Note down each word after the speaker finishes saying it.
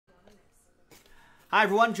Hi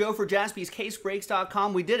everyone, Joe for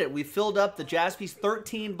JASPY'S We did it. We filled up the JASPY'S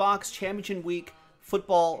 13-box Championship Week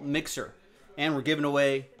football mixer. And we're giving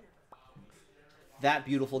away that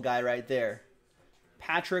beautiful guy right there.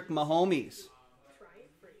 Patrick Mahomes.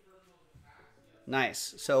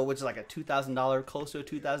 Nice. So which is like a $2,000, close to a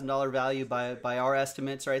 $2,000 value by our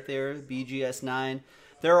estimates right there. BGS9.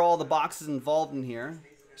 There are all the boxes involved in here.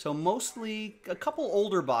 So mostly a couple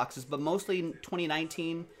older boxes, but mostly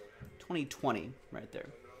 2019, 2020 right there.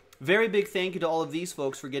 Very big thank you to all of these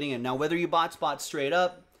folks for getting in. Now, whether you bought spots straight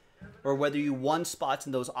up or whether you won spots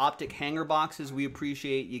in those optic hanger boxes, we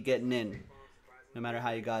appreciate you getting in, no matter how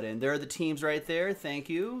you got in. There are the teams right there. Thank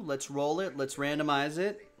you. Let's roll it. Let's randomize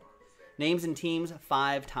it. Names and teams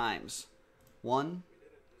 5 times. 1,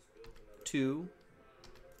 2,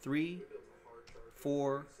 3,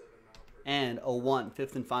 4, and a 1.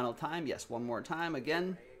 5th and final time. Yes, one more time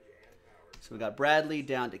again. So we got Bradley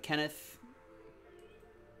down to Kenneth.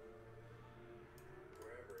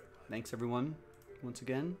 Thanks everyone once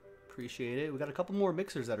again. Appreciate it. We got a couple more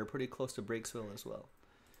mixers that are pretty close to Breaksville as well.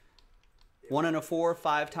 1 and a 4,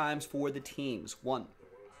 5 times for the teams. 1,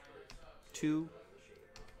 2,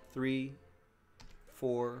 3,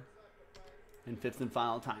 4, and 5th and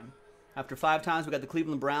final time. After 5 times, we got the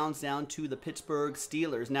Cleveland Browns down to the Pittsburgh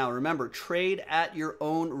Steelers. Now remember, trade at your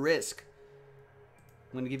own risk.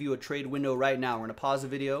 I'm going to give you a trade window right now. We're going to pause the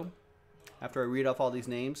video after I read off all these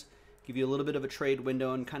names, give you a little bit of a trade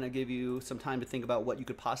window and kind of give you some time to think about what you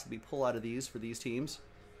could possibly pull out of these for these teams.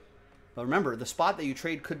 But remember, the spot that you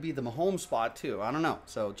trade could be the Mahomes spot too. I don't know.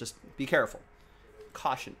 So just be careful.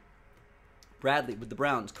 Caution. Bradley with the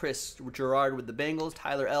Browns, Chris Gerard with the Bengals,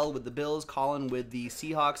 Tyler L with the Bills, Colin with the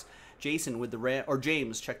Seahawks, Jason with the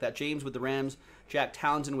James, check that, James with the Rams, Jack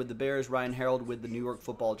Townsend with the Bears, Ryan Harold with the New York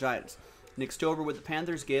Football Giants. Nick Stover with the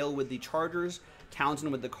Panthers, Gale with the Chargers,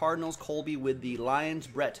 Townsend with the Cardinals, Colby with the Lions,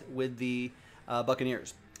 Brett with the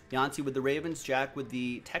Buccaneers. Yancey with the Ravens, Jack with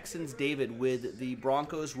the Texans, David with the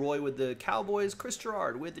Broncos, Roy with the Cowboys, Chris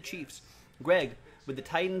Gerard with the Chiefs, Greg with the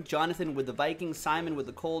Titans, Jonathan with the Vikings, Simon with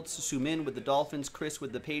the Colts, Sumin with the Dolphins, Chris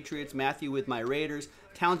with the Patriots, Matthew with my Raiders,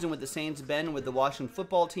 Townsend with the Saints, Ben with the Washington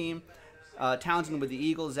Football Team, Townsend with the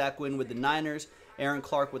Eagles, Zach Wynn with the Niners, Aaron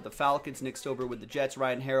Clark with the Falcons, Nick Stover with the Jets,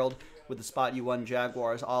 Ryan Harold with the Spot U1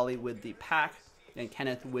 Jaguars, Ollie with the Pack, and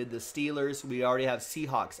Kenneth with the Steelers. We already have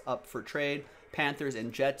Seahawks up for trade, Panthers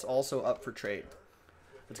and Jets also up for trade.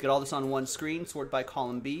 Let's get all this on one screen, sort by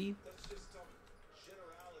column B.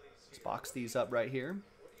 Let's box these up right here.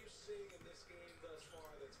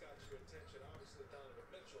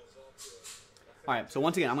 All right, so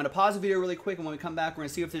once again, I'm going to pause the video really quick, and when we come back, we're going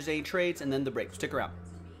to see if there's any trades and then the break. Stick around.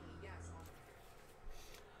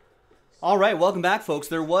 All right, welcome back, folks.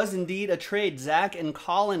 There was indeed a trade. Zach and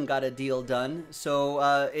Colin got a deal done.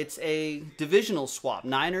 So it's a divisional swap,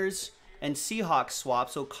 Niners and Seahawks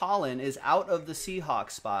swap. So Colin is out of the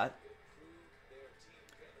Seahawks spot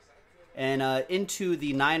and into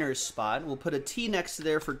the Niners spot. We'll put a T next to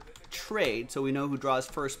there for trade so we know who draws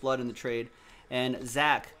first blood in the trade. And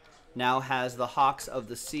Zach now has the Hawks of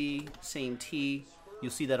the C, same T.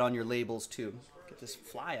 You'll see that on your labels too. Get this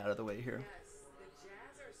fly out of the way here.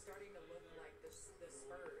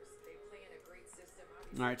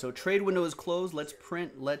 All right, so trade window is closed. Let's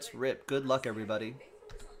print, let's rip. Good luck, everybody.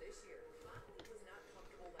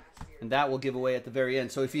 And that will give away at the very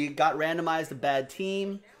end. So if you got randomized a bad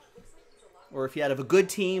team, or if you had a good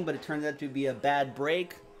team, but it turned out to be a bad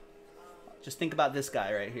break, just think about this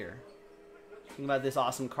guy right here. Think about this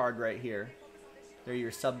awesome card right here. There are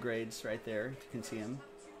your subgrades right there. You can see them.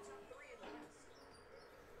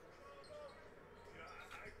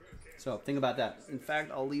 So think about that. In fact,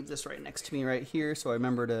 I'll leave this right next to me right here so I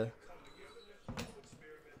remember to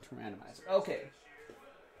randomize it. Okay.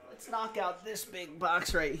 Let's knock out this big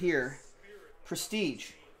box right here.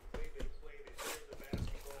 Prestige.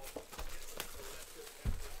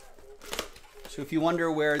 So if you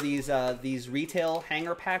wonder where these retail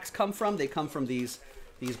hanger packs come from, they come from these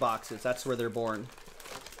boxes. That's where they're born.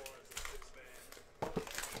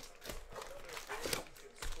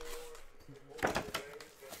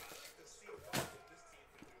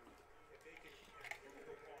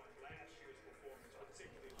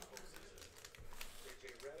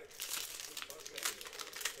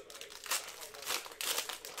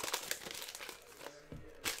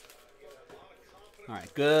 All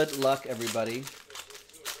right, good luck, everybody.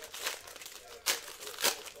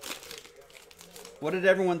 What did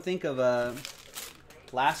everyone think of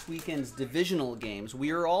last weekend's divisional games?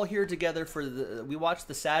 We were all here together for we watched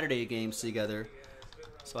the Saturday games together.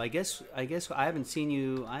 So I guess I haven't seen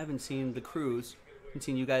you. I haven't seen the crews. I haven't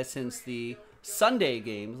seen you guys since the Sunday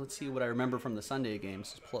games. Let's see what I remember from the Sunday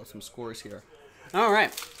games. Just pull up some scores here. All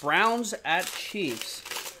right, Browns at Chiefs.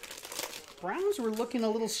 Browns were looking a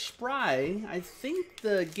little spry. I think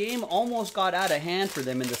the game almost got out of hand for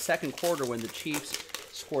them in the second quarter when the Chiefs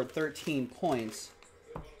scored 13 points.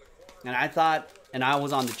 And I thought, and I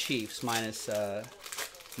was on the Chiefs minus 10,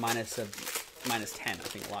 I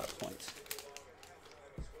think, a lot of points.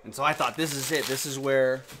 And so I thought, this is it. This is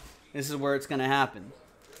where it's going to happen.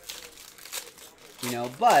 You know,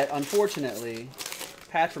 but unfortunately,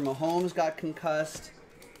 Patrick Mahomes got concussed,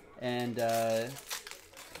 and you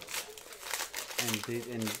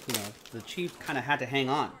know, the Chiefs kind of had to hang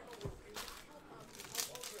on.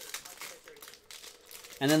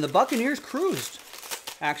 And then the Buccaneers cruised,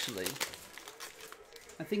 actually.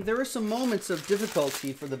 I think there were some moments of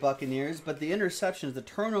difficulty for the Buccaneers, but the interceptions, the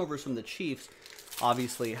turnovers from the Chiefs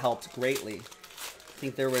obviously helped greatly. I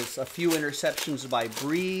think there was a few interceptions by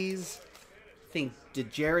Breeze. I think,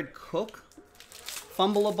 did Jared Cook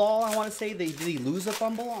fumble a ball, I want to say? Did he lose a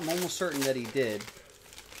fumble? I'm almost certain that he did.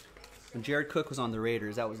 When Jared Cook was on the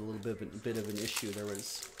Raiders, that was a little bit of an issue. There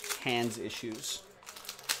was hands issues.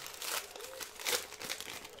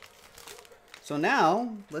 So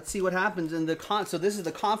now, let's see what happens in the so this is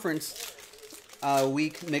the conference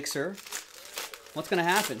week mixer. What's going to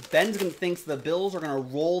happen? Ben thinks the Bills are going to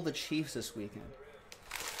roll the Chiefs this weekend.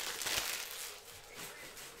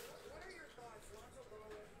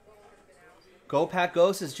 Go Pack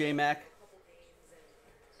Go, says J-Mac.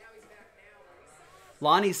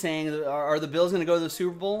 Lonnie's saying, are the Bills going to go to the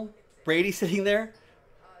Super Bowl? Brady sitting there,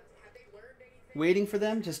 waiting for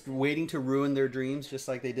them, just waiting to ruin their dreams, just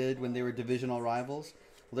like they did when they were divisional rivals.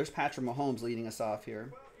 Well, there's Patrick Mahomes leading us off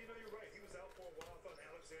here.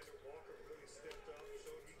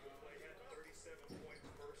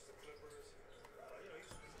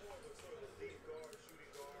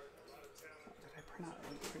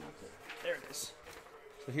 There it is.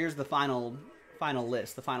 So here's the final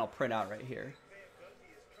list, the final printout right here.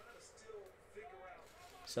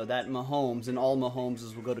 So that Mahomes and all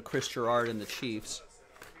Mahomeses will go to Chris Gerard and the Chiefs.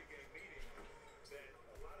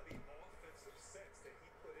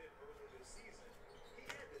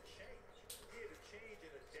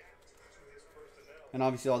 And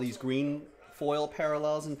obviously all these green foil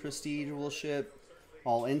parallels and Prestige will ship.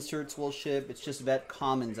 All inserts will ship. It's just Vet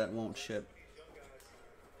Commons that won't ship.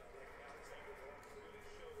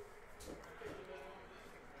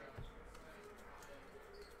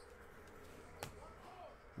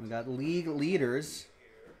 We got league leaders,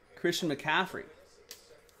 Christian McCaffrey.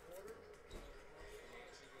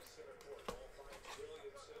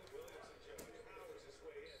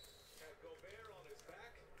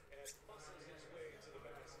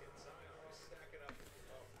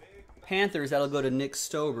 Panthers, that'll go to Nick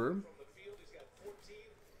Stober.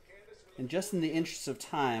 And just in the interest of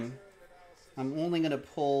time, I'm only going to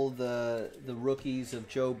pull the rookies of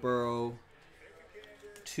Joe Burrow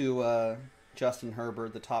to Justin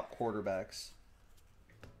Herbert, the top quarterbacks.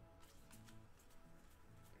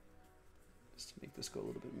 Just to make this go a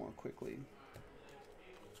little bit more quickly.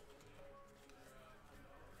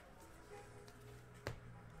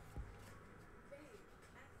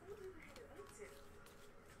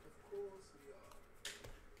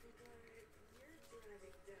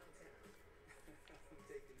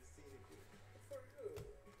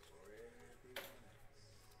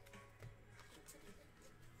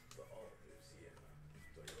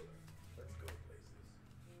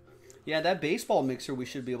 Yeah, that baseball mixer we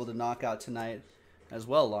should be able to knock out tonight as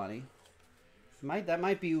well, Lonnie. That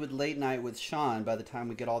might be with late night with Sean by the time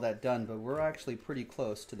we get all that done, but we're actually pretty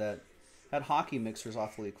close to that. That hockey mixer's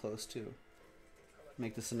awfully close too.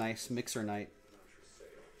 Make this a nice mixer night.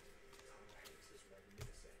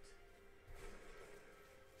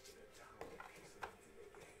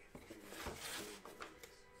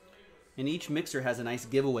 And each mixer has a nice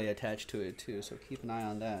giveaway attached to it too, so keep an eye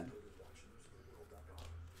on that.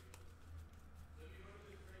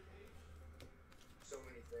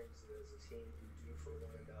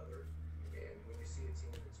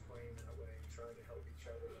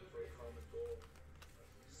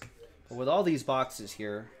 With all these boxes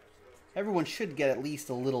here, everyone should get at least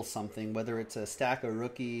a little something, whether it's a stack of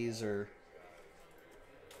rookies or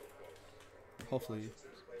hopefully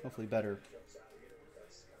better.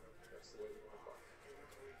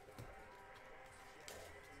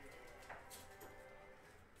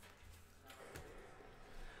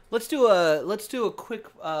 Let's do a quick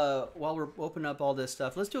while we're opening up all this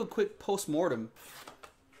stuff. Let's do a quick post-mortem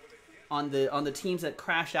on the teams that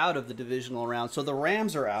crashed out of the divisional round. So the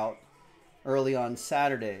Rams are out early on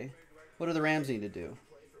Saturday. What do the Rams need to do?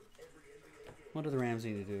 What do the Rams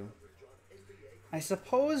need to do? I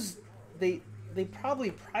suppose they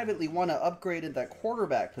probably privately want to upgrade at that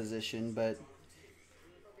quarterback position, but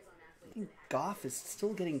I think Goff is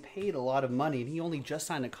still getting paid a lot of money, and he only just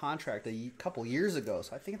signed a contract a couple years ago,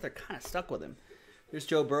 so I think they're kind of stuck with him. There's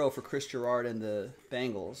Joe Burrow for Chris Gerard and the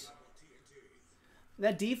Bengals.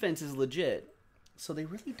 That defense is legit, so they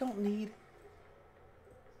really don't need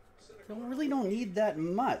that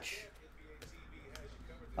much.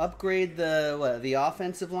 Upgrade the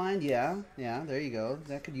offensive line, yeah, there you go.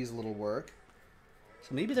 That could use a little work.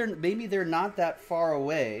 So maybe they're not that far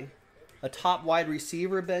away. A top wide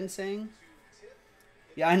receiver, Ben saying.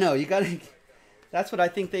 Yeah, I know you got to. That's what I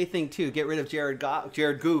think they think too. Get rid of Jared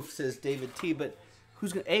Goof, says David T. But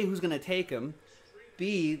who's gonna take him?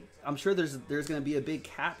 B, I'm sure there's gonna be a big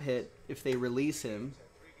cap hit if they release him.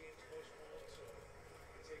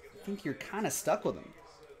 I think you're kind of stuck with him,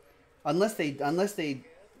 unless they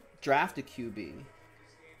draft a QB,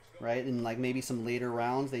 right? In like maybe some later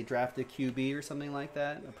rounds, they draft a QB or something like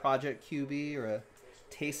that, a project QB or a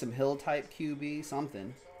Taysom Hill type QB,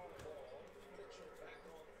 something.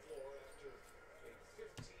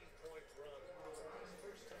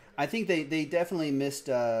 I think they definitely missed.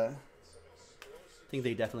 I think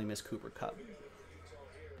they definitely missed Cooper Kupp,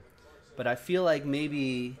 but I feel like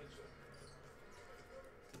maybe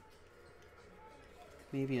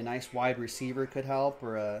a nice wide receiver could help,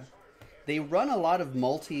 or they run a lot of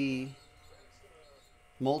multi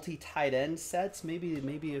tight end sets. Maybe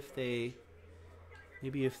if they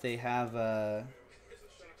have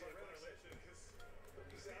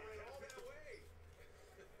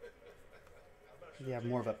they have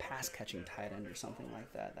more of a pass catching tight end or something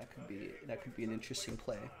like that. That could be an interesting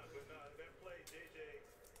play.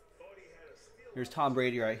 There's Tom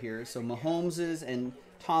Brady right here. So Mahomes's and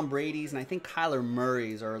Tom Brady's, and I think Kyler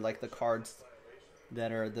Murray's are like the cards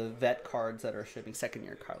that are the vet cards that are shipping.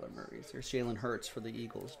 Second-year Kyler Murray's. There's Jalen Hurts for the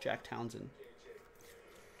Eagles. Jack Townsend.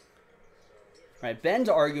 All right, Ben's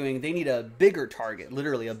arguing they need a bigger target,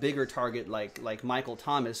 literally a bigger target like Michael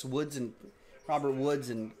Thomas. Robert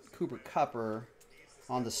Woods and Cooper Kupp are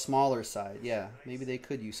on the smaller side. Yeah, maybe they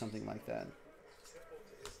could use something like that.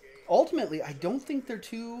 Ultimately, I don't think they're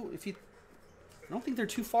too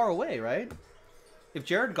far away, right? If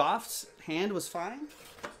Jared Goff's hand was fine,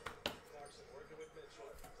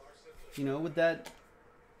 with that,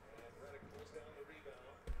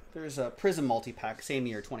 there's a Prism multi-pack, same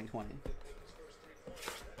year, 2020.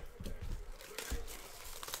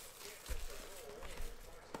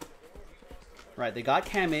 Right, they got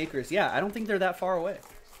Cam Akers. Yeah, I don't think they're that far away.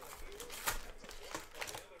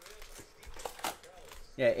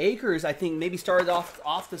 Yeah, Akers, I think maybe started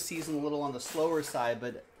off the season a little on the slower side,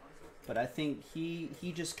 but I think he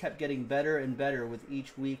just kept getting better and better with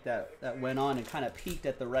each week that went on, and kind of peaked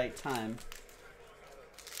at the right time.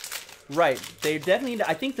 Right, they definitely.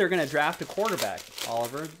 I think they're going to draft a quarterback,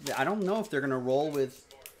 Oliver. I don't know if they're going to roll with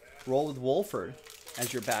Wolford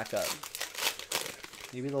as your backup.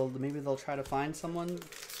 Maybe they'll try to find someone.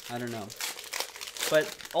 I don't know.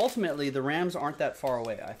 But ultimately, the Rams aren't that far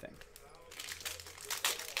away, I think.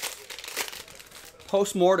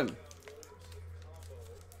 Post-mortem.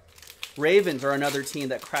 Ravens are another team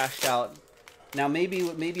that crashed out. Now, maybe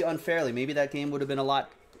unfairly. Maybe that game would have been a lot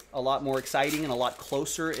more exciting and a lot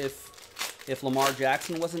closer if Lamar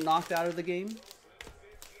Jackson wasn't knocked out of the game.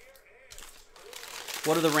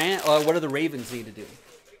 What do the Ravens need to do?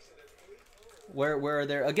 Where are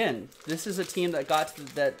they? Again, this is a team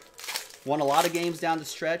that won a lot of games down the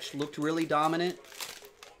stretch, looked really dominant.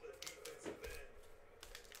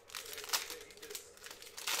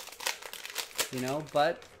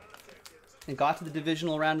 But and got to the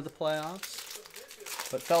divisional round of the playoffs,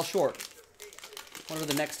 but fell short. What are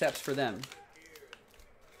the next steps for them?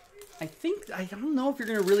 I don't know if you're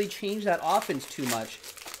going to really change that offense too much.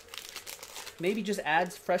 Maybe just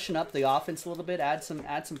freshen up the offense a little bit, add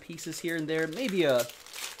some pieces here and there. Maybe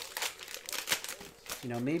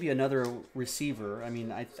maybe another receiver. I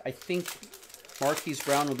mean, I think Marquise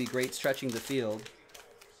Brown will be great stretching the field,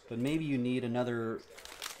 but maybe you need another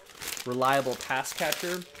reliable pass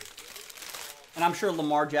catcher. And I'm sure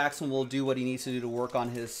Lamar Jackson will do what he needs to do to work on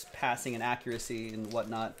his passing and accuracy and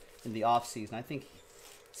whatnot in the offseason. I think it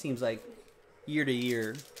seems like year to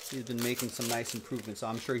year he's been making some nice improvements, so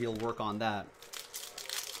I'm sure he'll work on that.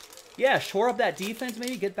 Yeah, shore up that defense,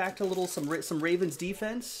 maybe get back to some Ravens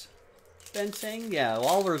defense. Ben saying, yeah,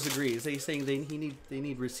 Oliver's agrees. He's saying they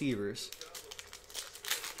need receivers.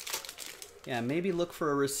 Yeah, maybe look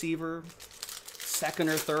for a receiver, second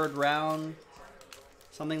or third round.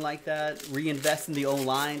 Something like that. Reinvest in the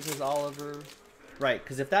O-line, says Oliver. Right,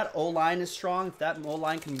 because if that O-line is strong, if that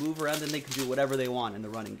O-line can move around, then they can do whatever they want in the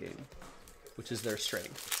running game. which is their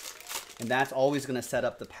strength. And that's always going to set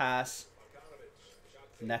up the pass,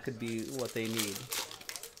 and that could be what they need.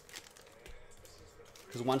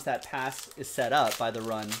 Because once that pass is set up by the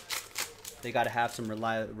run, they got to have some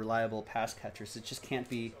reliable pass catchers. It just can't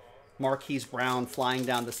be Marquise Brown flying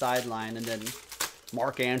down the sideline and then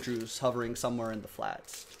Mark Andrews hovering somewhere in the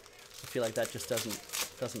flats. I feel like that just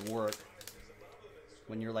doesn't work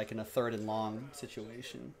when you're like in a 3rd and long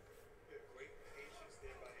situation.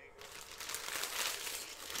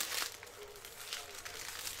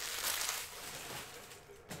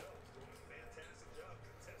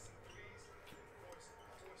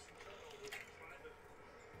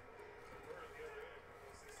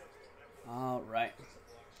 All right.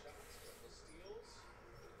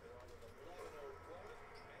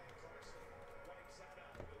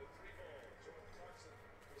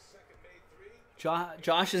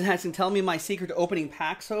 Josh is asking, tell me my secret to opening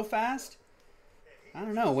packs so fast. I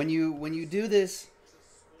don't know. When you do this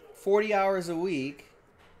 40 hours a week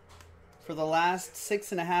for the last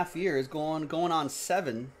 6.5 years, going on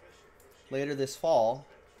 7 later this fall,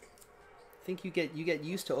 I think you get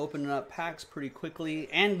used to opening up packs pretty quickly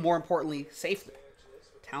and, more importantly, safely.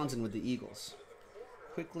 Townsend with the Eagles.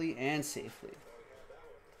 Quickly and safely.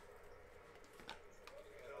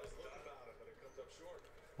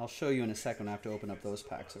 I'll show you in a second. I have to open up those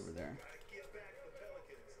packs over there.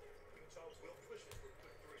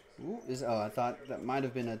 Ooh, I thought that might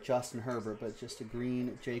have been a Justin Herbert, but just a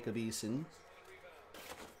green Jacob Eason.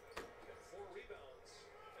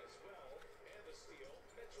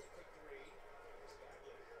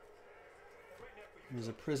 There's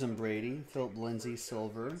a Prism Brady, Philip Lindsay,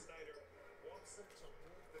 silver.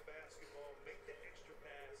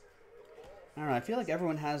 I don't know, I feel like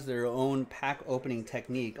everyone has their own pack opening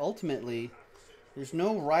technique. Ultimately, there's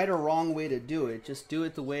no right or wrong way to do it. Just do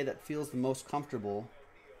it the way that feels the most comfortable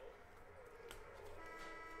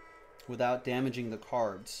without damaging the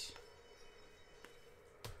cards.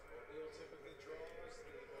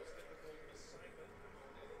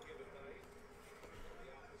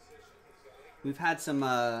 We've had some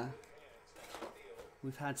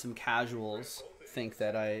casuals think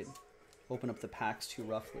that I open up the packs too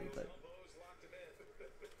roughly, but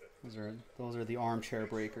those are the armchair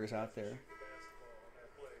breakers out there.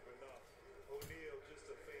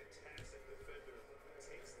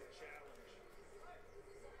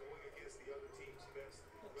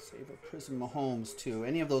 Save a Prism Mahomes too.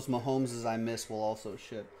 Any of those Mahomeses I miss will also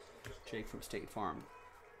ship. Jake from State Farm.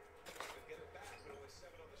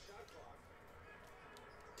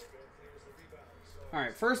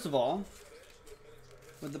 Alright, first of all,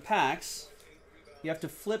 with the packs, you have to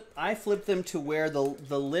flip. I flip them to where the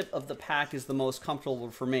lip of the pack is the most comfortable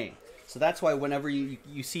for me. So that's why whenever you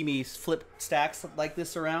see me flip stacks like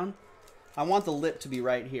this around, I want the lip to be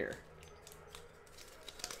right here.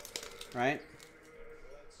 Right?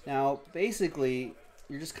 Now, basically,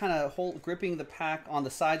 you're just kind of gripping the pack on the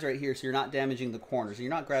sides right here so you're not damaging the corners. You're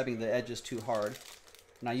not grabbing the edges too hard.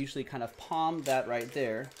 And I usually kind of palm that right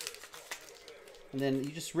there. And then you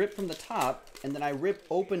just rip from the top, and then I rip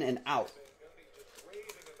open and out.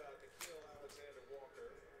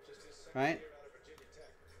 Right?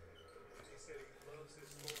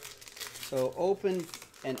 So open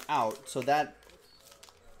and out, so that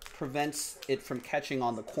prevents it from catching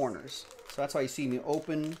on the corners. So that's why you see me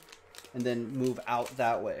open and then move out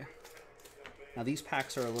that way. Now these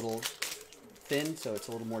packs are a little thin, so it's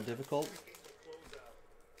a little more difficult.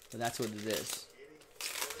 But that's what it is.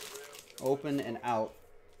 Open and out.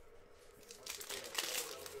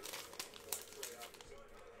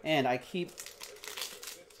 And I keep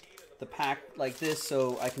the pack like this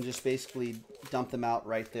so I can just basically dump them out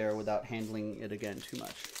right there without handling it again too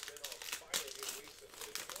much.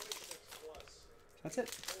 That's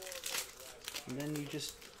it. And then you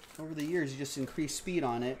just, over the years, you just increase speed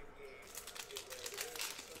on it.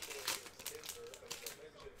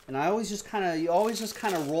 And I always just kind of, you always just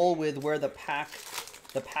kind of roll with where the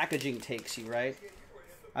packaging takes you, right?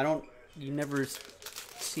 You never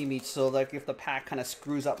see me, so like if the pack kind of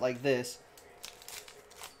screws up like this,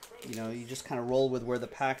 you know, you just kind of roll with where the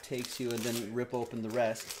pack takes you and then rip open the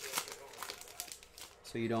rest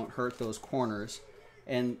so you don't hurt those corners.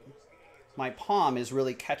 And my palm is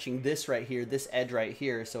really catching this right here, this edge right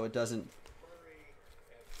here, so it doesn't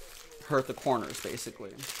hurt the corners,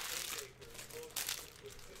 basically.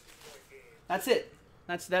 That's it.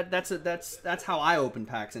 That's how I open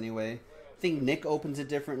packs anyway. I think Nick opens it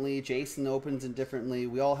differently. Jason opens it differently.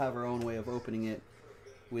 We all have our own way of opening it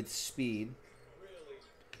with speed.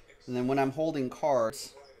 And then when I'm holding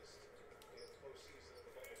cards,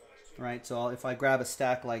 right, so if I grab a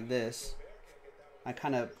stack like this, I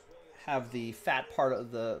kind of have the fat part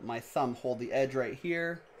of my thumb hold the edge right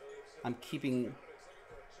here. I'm keeping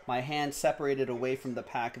my hand separated away from the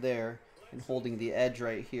pack there and holding the edge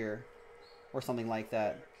right here or something like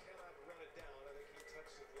that.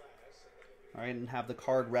 All right, and have the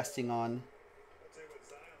card resting on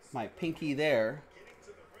my pinky there.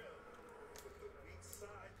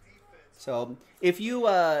 So if you,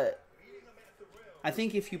 I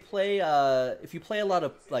think if you play a lot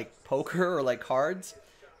of like poker or like cards,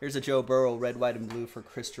 here's a Joe Burrow, red, white, and blue for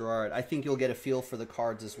Chris Gerard. I think you'll get a feel for the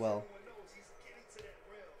cards as well.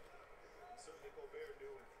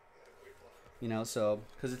 You know, so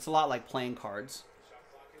because it's a lot like playing cards.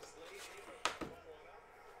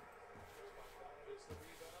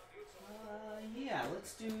 Yeah,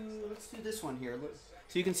 let's do this one here.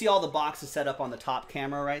 So you can see all the boxes set up on the top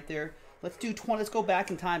camera right there. Let's go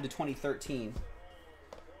back in time to 2013.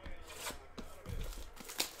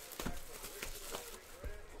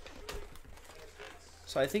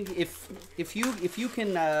 So I think if you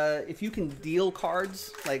can deal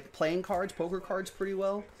cards, like playing cards, poker cards pretty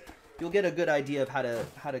well, you'll get a good idea of how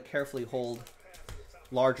to carefully hold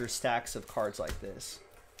larger stacks of cards like this.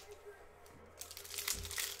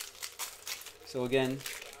 So again,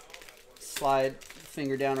 slide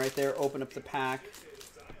finger down right there, open up the pack,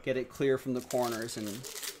 get it clear from the corners, and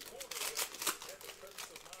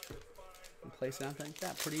place it out like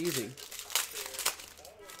that. Pretty easy.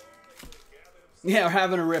 Yeah, we're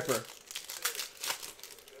having a ripper.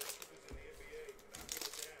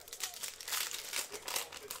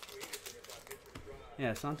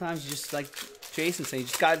 Yeah, sometimes you just, like Jason saying, you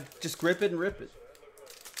just gotta just grip it and rip it.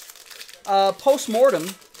 Post-mortem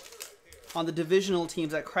on the divisional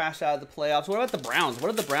teams that crashed out of the playoffs. What about the Browns? What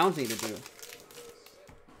do the Browns need to do?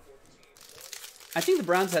 I think the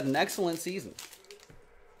Browns had an excellent season.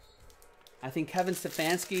 I think Kevin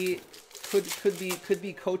Stefanski could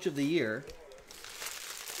be coach of the year.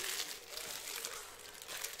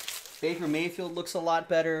 Baker Mayfield looks a lot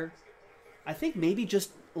better. I think maybe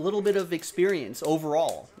just a little bit of experience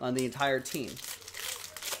overall on the entire team,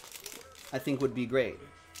 I think would be great.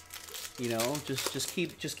 You know, just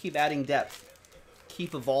keep adding depth,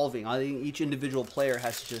 keep evolving. I think each individual player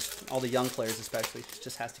has to all the young players especially,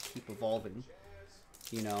 just has to keep evolving.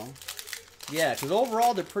 You know, yeah, because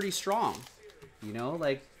overall they're pretty strong. You know,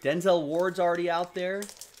 like Denzel Ward's already out there.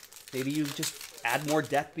 Maybe you just add more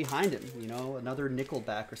depth behind him. You know, another nickel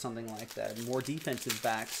back or something like that. More defensive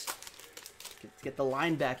backs. Get the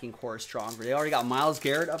linebacking core stronger. They already got Myles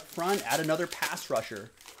Garrett up front. Add another pass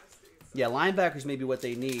rusher. Yeah, linebackers may be what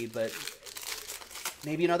they need, but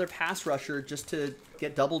maybe another pass rusher just to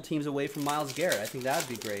get double teams away from Myles Garrett. I think that would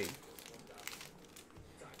be great.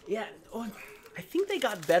 Yeah, I think they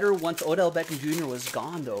got better once Odell Beckham Jr. was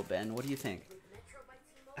gone, though, Ben. What do you think?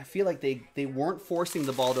 I feel like they weren't forcing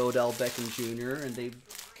the ball to Odell Beckham Jr., and they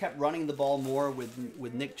kept running the ball more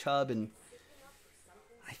with Nick Chubb, and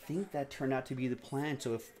I think that turned out to be the plan.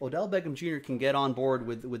 So if Odell Beckham Jr. can get on board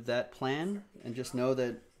with that plan and just know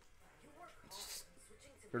that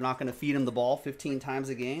they're not going to feed him the ball 15 times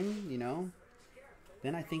a game, you know,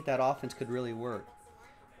 then I think that offense could really work.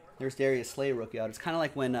 There's Darius Slay rookie out. It's kind of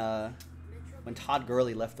like when Todd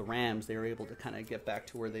Gurley left the Rams, they were able to kind of get back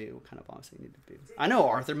to where they kind of honestly needed to be. I know,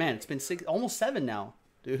 Arthur, man, it's been almost 7 now,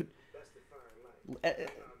 dude.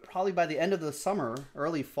 Probably by the end of the summer,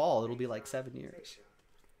 early fall, it'll be like 7 years.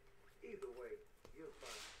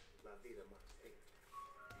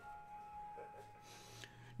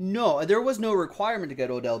 No, there was no requirement to get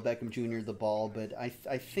Odell Beckham Jr. the ball, but I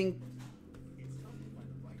think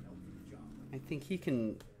he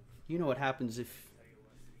can. You know what happens if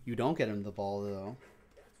you don't get him the ball, though.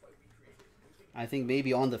 I think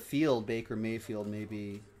maybe on the field, Baker Mayfield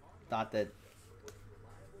maybe thought that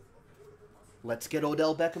let's get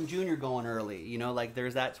Odell Beckham Jr. going early. You know, like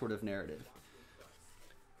there's that sort of narrative.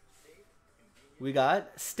 We got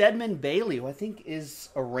Stedman Bailey, who I think is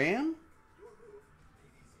a Ram.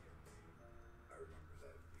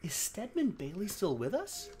 Is Stedman Bailey still with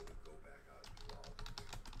us?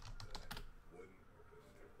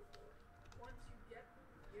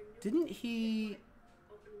 Didn't he...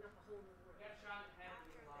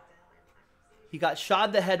 He got shot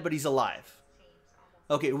in the head, but he's alive.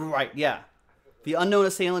 Okay, right, yeah. The unknown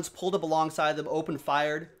assailants pulled up alongside them, opened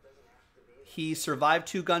fired. He survived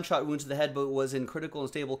 2 gunshot wounds to the head, but was in critical and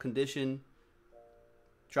stable condition.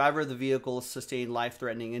 Driver of the vehicle sustained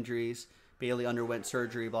life-threatening injuries. Bailey underwent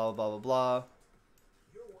surgery, blah, blah, blah, blah, blah.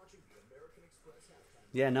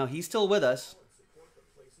 Yeah, no, he's still with us.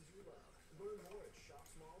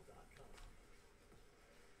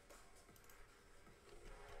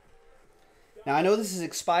 Now, I know this is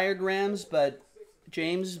expired Rams, but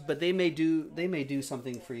James, but they may do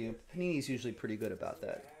something for you. Panini's usually pretty good about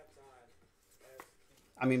that.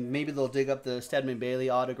 I mean, maybe they'll dig up the Stedman Bailey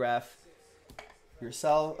autograph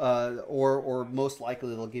yourself, or most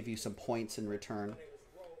likely they'll give you some points in return.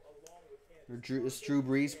 It's Drew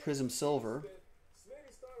Brees Prism Silver.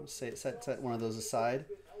 Let's say set one of those aside.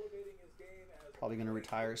 Probably going to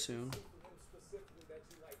retire soon.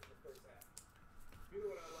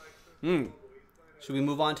 Should we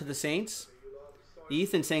move on to the Saints?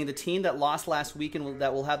 Ethan saying the team that lost last weekend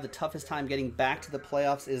that will have the toughest time getting back to the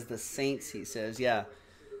playoffs is the Saints, he says. Yeah,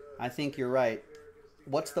 I think you're right.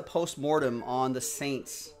 What's the post-mortem on the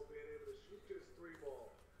Saints?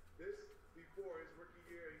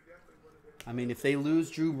 I mean, if they lose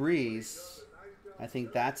Drew Brees, I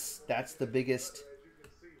think that's the biggest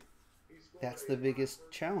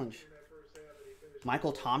challenge.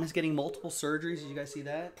 Michael Thomas getting multiple surgeries. Did you guys see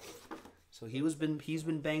that? So he's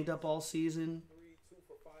been banged up all season.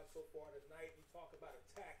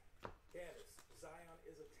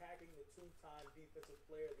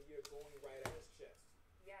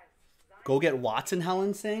 Go get Watson,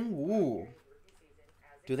 Helen saying? Ooh.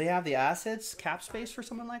 Do they have the assets, cap space for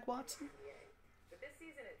someone like Watson?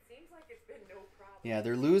 Yeah,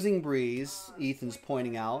 they're losing Breeze, Ethan's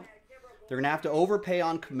pointing out. They're going to have to overpay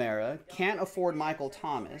on Kamara. Can't afford Michael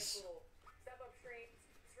Thomas.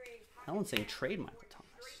 Helen's saying trade Michael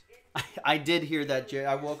Thomas. I did hear that.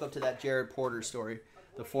 I woke up to that Jared Porter story,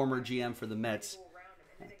 the former GM for the Mets.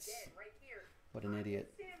 What an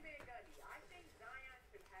idiot.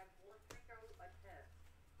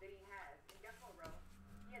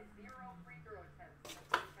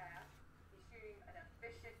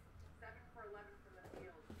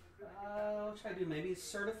 What should I do? Maybe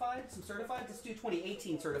certified? Some certified? Let's do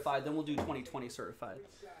 2018 certified, then we'll do 2020 certified.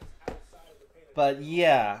 But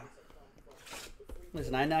yeah.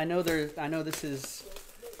 Listen, I know this is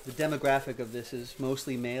the demographic of this is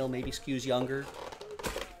mostly male, maybe skews younger.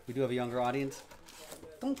 We do have a younger audience.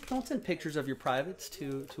 Don't send pictures of your privates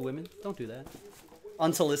to women. Don't do that.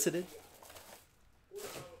 Unsolicited.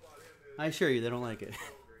 I assure you they don't like it.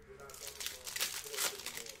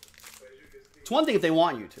 It's one thing if they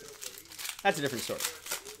want you to. That's a different story.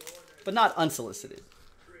 But not unsolicited.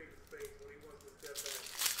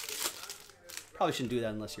 Probably shouldn't do that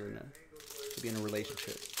unless you're in a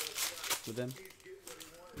relationship with them.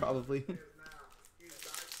 Probably.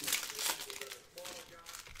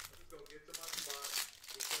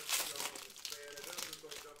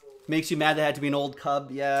 Makes you mad that it had to be an old Cub?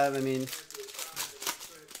 Yeah, I mean,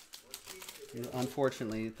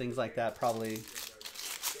 unfortunately, things like that probably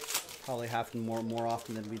happen more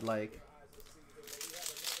often than we'd like.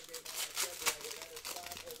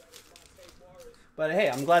 But hey,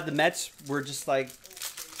 I'm glad the Mets were just like,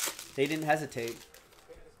 they didn't hesitate.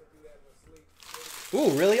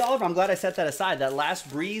 Ooh, really, Oliver? I'm glad I set that aside. That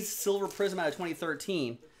last Breeze Silver Prism out of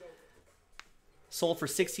 2013 sold for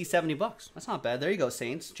 $60, $70. That's not bad. There you go,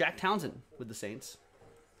 Saints. Jack Townsend with the Saints.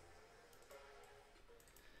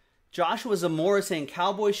 Joshua Zamora saying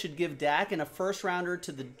Cowboys should give Dak and a first rounder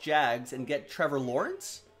to the Jags and get Trevor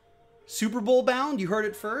Lawrence? Super Bowl bound? You heard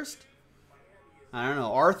it first? I don't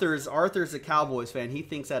know. Arthur's a Cowboys fan. He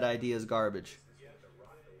thinks that idea is garbage.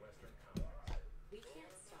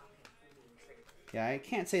 Yeah, I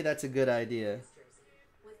can't say that's a good idea.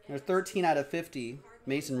 There's 13 out of 50.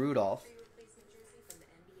 Mason Rudolph.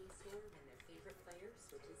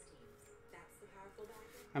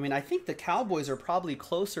 I mean, I think the Cowboys are probably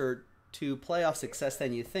closer to playoff success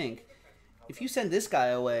than you think. If you send this guy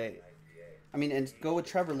away, I mean, and go with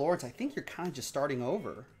Trevor Lawrence, I think you're kind of just starting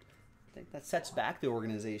over. I think that sets back the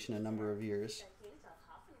organization a number of years.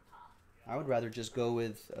 I would rather just go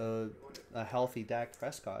with a healthy Dak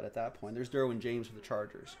Prescott at that point. There's Derwin James for the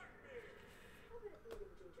Chargers.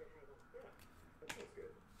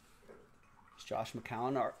 It's Josh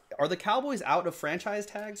McCown. Are the Cowboys out of franchise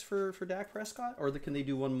tags for Dak Prescott, or can they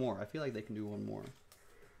do one more? I feel like they can do one more.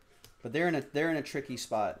 But they're in a tricky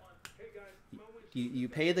spot. You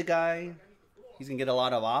pay the guy, he's gonna get a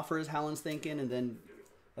lot of offers. Hallen's thinking, and then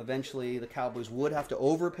eventually the Cowboys would have to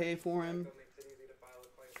overpay for him.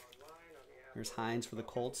 There's Hines for the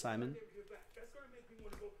Colts, Simon.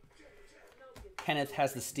 Kenneth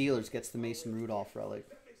has the Steelers, gets the Mason Rudolph relic.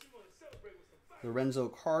 Lorenzo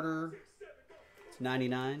Carter, it's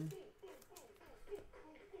 99.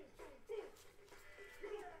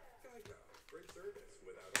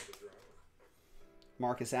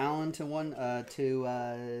 Marcus Allen to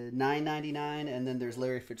 9.99, and then there's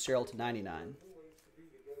Larry Fitzgerald to 99.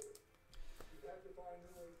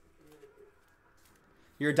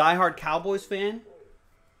 You're a diehard Cowboys fan?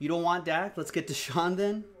 You don't want Dak? Let's get Deshaun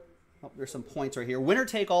then. Oh, there's some points right here. Winner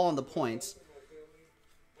take all on the points.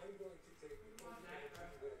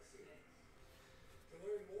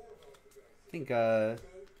 I think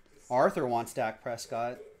Arthur wants Dak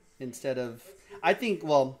Prescott instead of... I think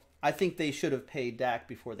they should have paid Dak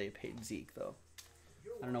before they paid Zeke, though.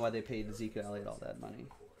 I don't know why they paid Zeke and Elliott all that money.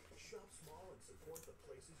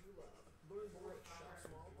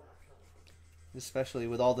 Especially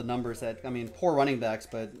with all the numbers that... I mean, poor running backs,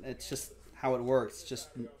 but it's just how it works. It's just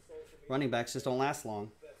running backs just don't last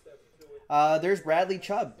long. There's Bradley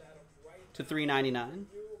Chubb to $3.99.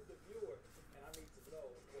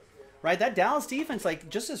 Right, that Dallas defense, like,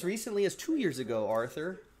 just as recently as 2 years ago,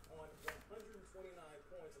 Arthur.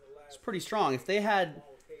 It's pretty strong. If they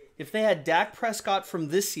had Dak Prescott from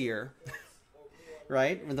this year,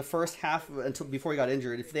 right, in the first half until before he got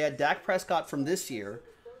injured, if they had Dak Prescott from this year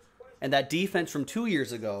and that defense from 2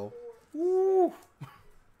 years ago, woo,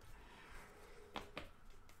 I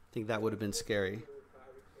think that would have been scary.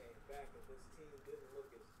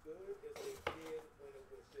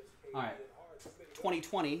 All right.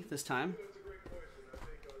 2020 this time.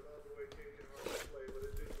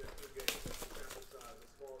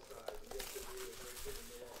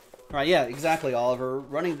 All right, yeah, exactly, Oliver.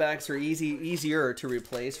 Running backs are easier to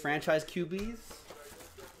replace. Franchise QBs?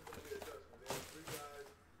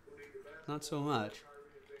 Not so much.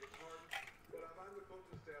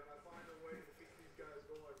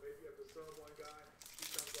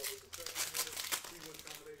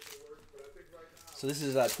 So this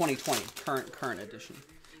is 2020, current edition.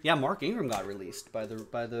 Yeah, Mark Ingram got released by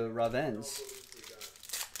the Ravens.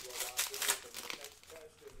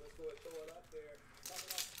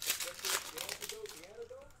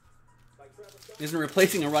 Isn't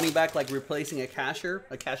replacing a running back like replacing a cashier?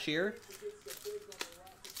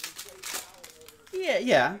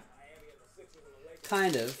 Yeah.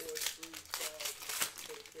 Kind of.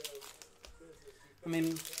 I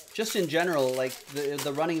mean, just in general, like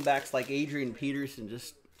the running backs like Adrian Peterson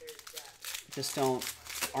just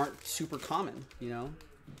aren't super common, you know.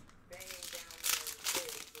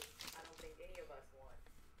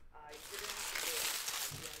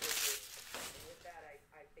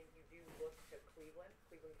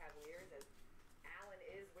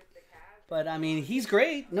 But I mean, he's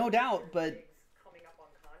great, no doubt. But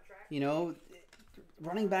you know,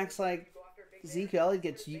 running backs like Zeke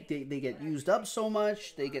Elliott they get used up so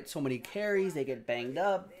much. They get so many carries. They get banged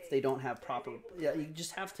up. They don't have proper. Yeah, you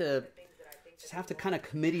just have to kind of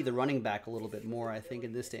committee the running back a little bit more. I think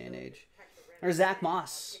in this day and age. There's Zach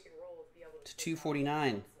Moss to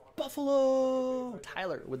 $249. Buffalo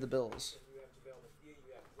Tyler with the Bills.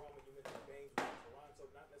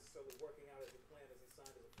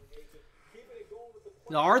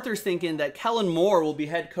 Now Arthur's thinking that Kellen Moore will be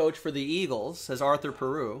head coach for the Eagles, says Arthur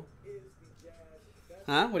Peru.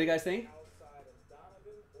 Huh? What do you guys think?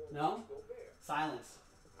 No? Silence.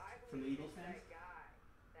 From the Eagles fans?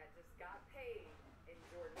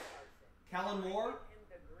 Kellen Moore?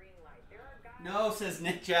 No, says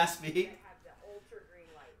Nick Jaspy.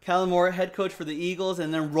 Kellen Moore, head coach for the Eagles,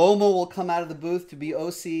 and then Romo will come out of the booth to be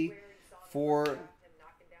OC for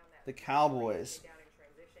the Cowboys.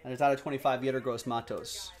 And it's out of 25, Yetur Gross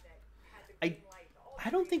Matos. I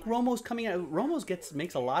don't think Romo's coming out. Romo's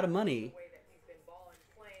makes a lot of money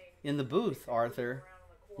in the booth, Arthur.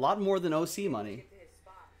 A lot more than OC money.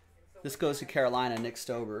 This goes to Carolina, Nick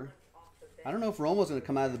Stober. I don't know if Romo's going to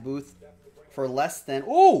come out of the booth for less than...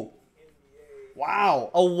 Oh! Wow.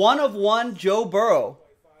 A 1-of-1 Joe Burrow.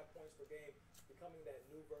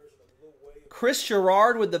 Chris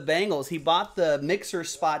Gerard with the Bengals. He bought the mixer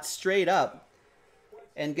spot straight up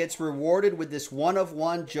and gets rewarded with this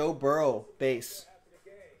 1-of-1 Joe Burrow base.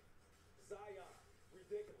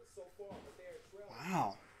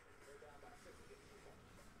 Wow.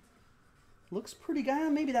 Looks pretty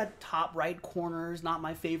good. Maybe that top right corner is not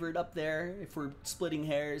my favorite up there if we're splitting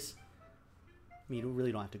hairs. I mean, you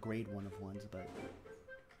really don't have to grade 1-of-1s, but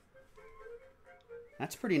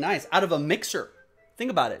that's pretty nice. Out of a mixer.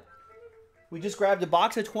 Think about it. We just grabbed a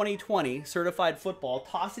box of 2020 certified football,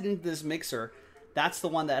 tossed it into this mixer. That's the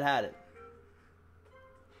one that had it.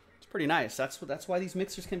 It's pretty nice. That's why these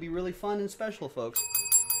mixers can be really fun and special, folks.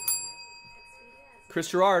 Chris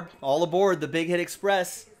Gerard, all aboard the Big Hit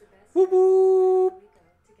Express. Whoop whoop.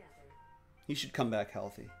 He should come back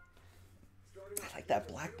healthy. I like that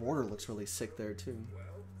black border. Looks really sick there too.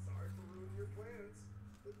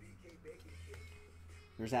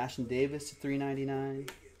 There's Ashton Davis to $3.99.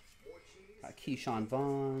 Keyshawn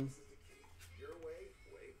Vaughn.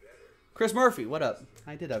 Chris Murphy, what up?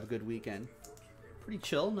 I did have a good weekend. Pretty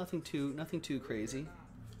chill, nothing too crazy.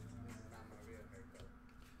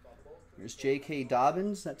 There's J.K.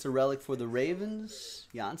 Dobbins. That's a relic for the Ravens.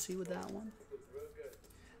 Yancey with that one.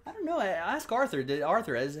 I don't know. I asked Arthur.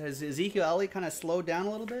 Has Ezekiel Elliott kind of slowed down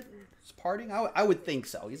a little bit? His parting? I would think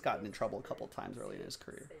so. He's gotten in trouble a couple of times early in his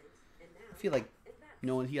career. I feel like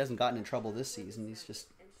he hasn't gotten in trouble this season. He's just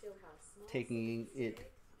taking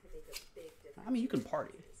it. I mean, you can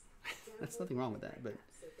party. There's nothing wrong with that, but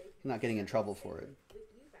you're not getting in trouble for it.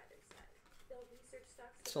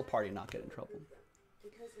 Still party, not get in trouble.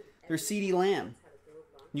 There's CeeDee Lamb.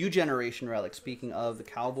 New generation relic. Speaking of the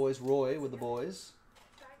Cowboys, Roy with the boys.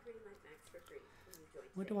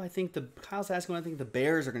 What do I think Kyle's asking what I think the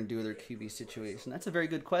Bears are going to do with their QB situation. That's a very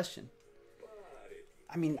good question.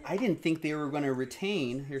 I mean, I didn't think they were going to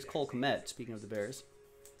retain. Here's Cole Kmet, speaking of the Bears.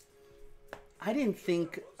 I didn't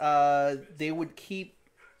think they would keep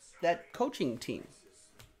that coaching team.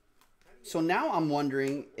 So now I'm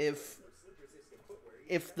wondering if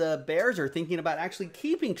the Bears are thinking about actually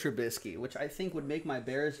keeping Trubisky, which I think would make my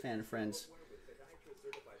Bears fan friends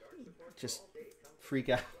just freak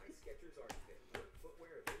out.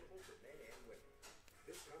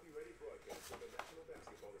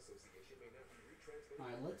 All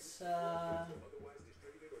right, let's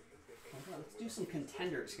do some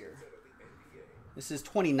contenders here. This is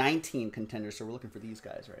 2019 contenders, so we're looking for these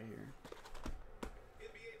guys right here.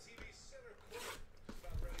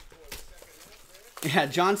 Yeah,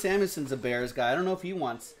 John Samuelson's a Bears guy. I don't know if he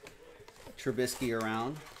wants Trubisky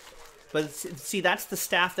around. But see, that's the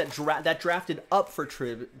staff that drafted up for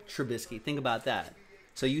Trubisky. Think about that.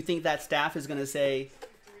 So you think that staff is going to say,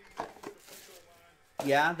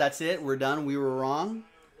 yeah, that's it, we're done, we were wrong?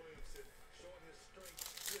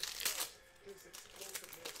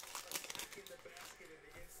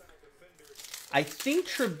 I think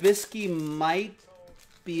Trubisky might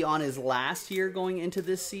be on his last year going into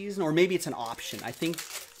this season, or maybe it's an option. I think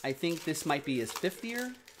this might be his 5th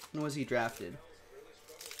year. When was he drafted?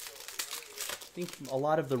 I think a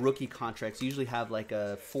lot of the rookie contracts usually have like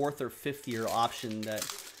a 4th or 5th year option that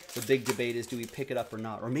the big debate is, do we pick it up or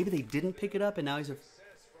not? Or maybe they didn't pick it up and now he's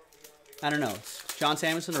I don't know. John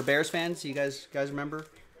Samuelson or Bears fans? You guys remember?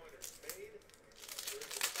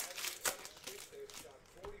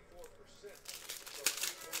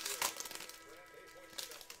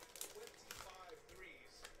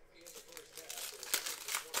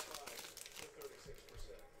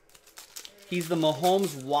 He's the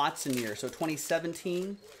Mahomes-Watson year. So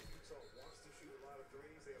 2017,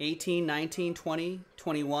 18, 19, 20,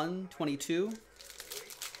 21, 22.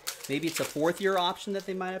 Maybe it's a 4th year option that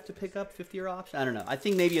they might have to pick up, 5th year option. I don't know. I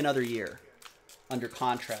think maybe another year under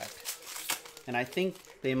contract. And I think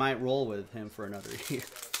they might roll with him for another year.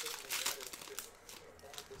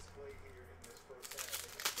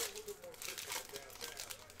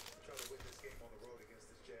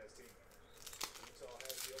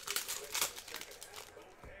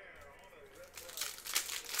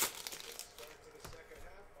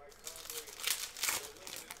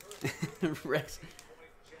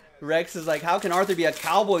 Rex is like, how can Arthur be a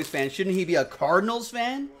Cowboys fan? Shouldn't he be a Cardinals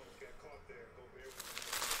fan?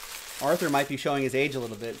 Arthur might be showing his age a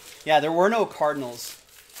little bit. Yeah, there were no Cardinals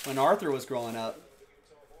when Arthur was growing up.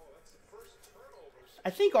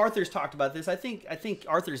 I think Arthur's talked about this. I think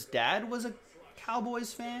Arthur's dad was a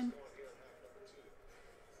Cowboys fan.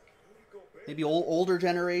 Maybe older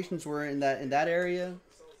generations were in that area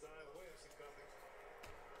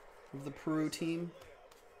of the Peru team.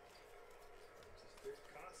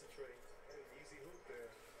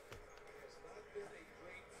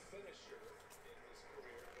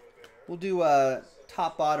 We'll do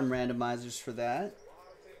top-bottom randomizers for that.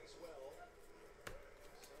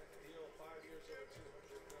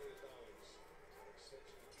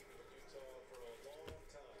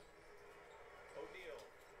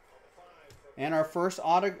 And our first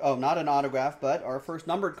not an autograph, but our first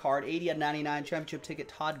numbered card, 80/99 championship ticket,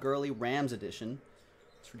 Todd Gurley, Rams edition.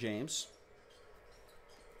 It's for James.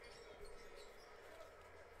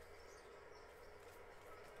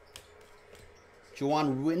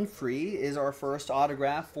 Juwan Winfrey is our first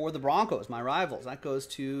autograph for the Broncos, my rivals. That goes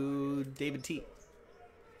to David T.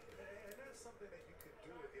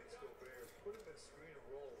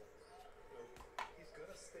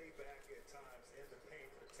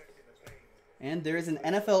 And there is an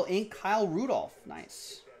NFL Inc. Kyle Rudolph.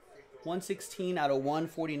 Nice.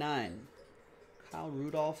 116/149. Kyle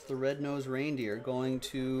Rudolph, the red-nosed reindeer, going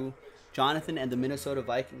to Jonathan and the Minnesota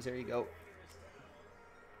Vikings. There you go.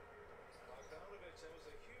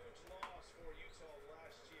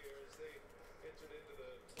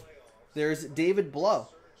 There's David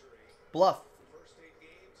Bluff. I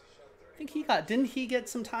think didn't he get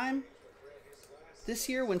some time this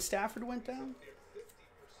year when Stafford went down?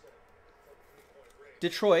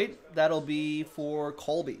 Detroit, that'll be for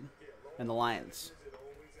Colby and the Lions.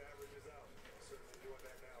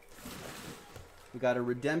 We got a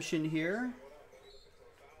redemption here.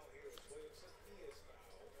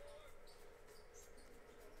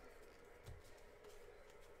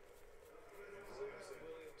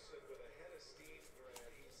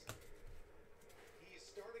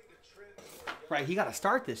 Right, he got to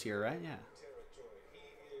start this year, right? Yeah.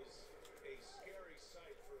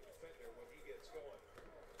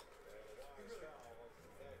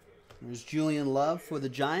 There's Julian Love for the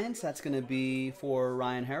Giants. That's going to be for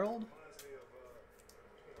Ryan Harold.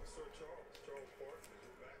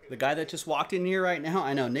 The guy that just walked in here right now.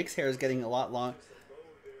 I know Nick's hair is getting a lot long.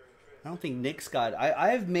 I don't think Nick's got...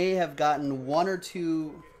 I may have gotten 1 or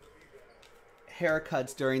 2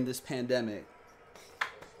 haircuts during this pandemic.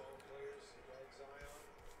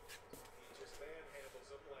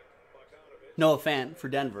 Noah Fant for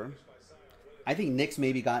Denver. I think Nick's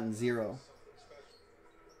maybe gotten 0.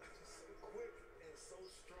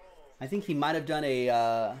 I think he might have done a...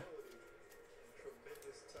 I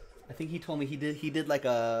think he told me he did like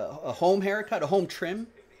a home haircut, a home trim.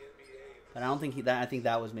 But I don't think I think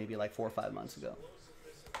that was maybe like 4 or 5 months ago.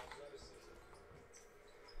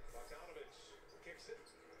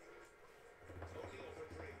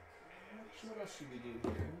 What else should we do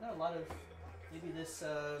here? We got a lot of... Maybe this...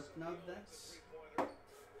 no, that's...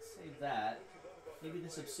 Save that. Maybe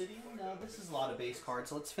this Obsidian? No, this is a lot of base cards.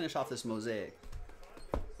 So let's finish off this Mosaic.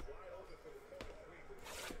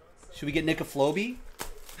 Should we get Nick a Floby?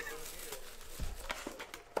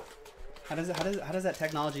 How does that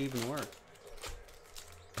technology even work?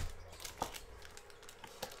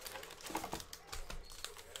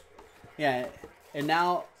 Yeah, and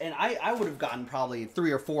now I would have gotten probably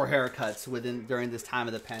 3 or 4 haircuts during this time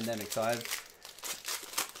of the pandemic. So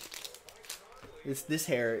this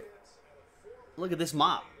hair. Look at this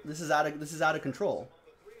mop. This is out of control.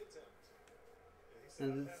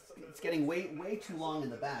 And it's getting way too long in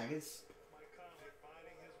the back.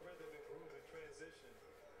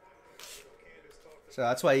 So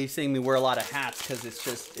that's why you're seeing me wear a lot of hats,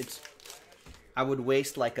 because I would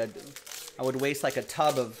waste like a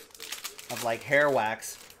tub of like hair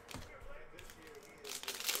wax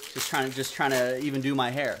just trying to even do my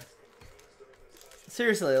hair.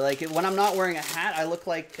 Seriously, like when I'm not wearing a hat, I look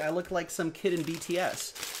like some kid in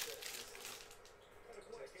BTS.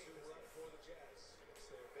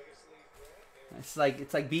 It's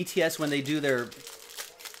like BTS when they do their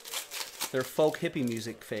folk hippie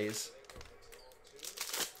music phase.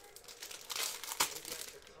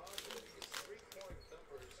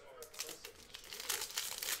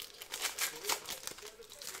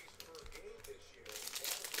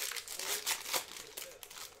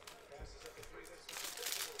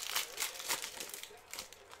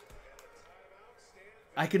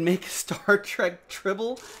 I can make a Star Trek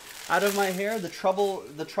tribble out of my hair. The trouble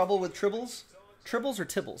with tribbles. Tribbles or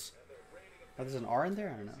tibbles? Oh, there's an R in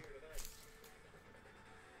there? I don't know.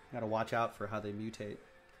 Gotta watch out for how they mutate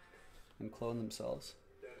and clone themselves.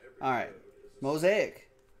 Alright. Mosaic.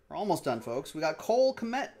 We're almost done, folks. We got Cole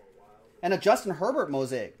Kmet and a Justin Herbert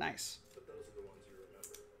Mosaic. Nice.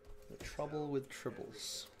 The trouble with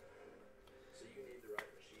tribbles.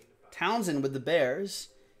 Townsend with the Bears.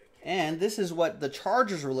 And this is what the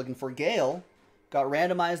Chargers were looking for. Gale got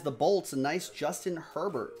randomized the Bolts. A nice Justin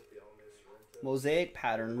Herbert. Mosaic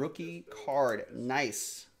pattern. Rookie card.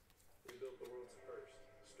 Nice.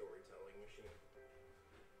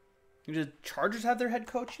 Do the Chargers have their head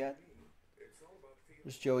coach yet?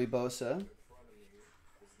 There's Joey Bosa.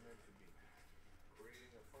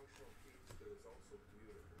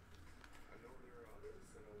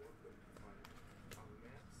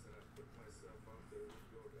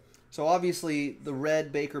 So obviously the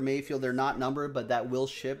red Baker Mayfield, they're not numbered, but that will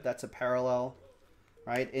ship. That's a parallel,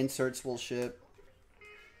 right? Inserts will ship.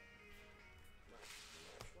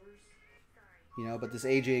 You know, but this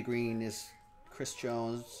AJ Green is Chris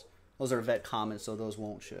Jones. Those are vet comments, so those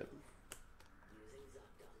won't ship.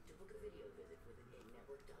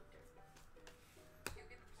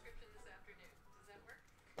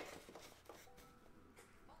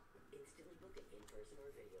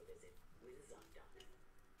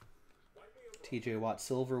 TJ Watt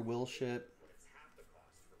Silver will ship.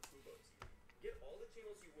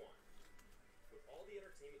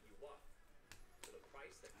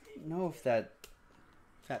 I don't know if that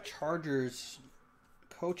Chargers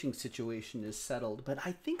coaching situation is settled, but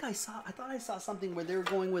I thought I saw something where they were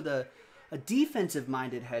going with a defensive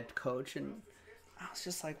minded head coach, and I was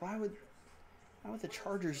just like, why would the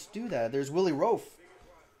Chargers do that? There's Willie Roaf,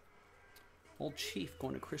 old Chief,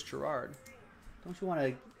 going to Chris Gerard. Don't you want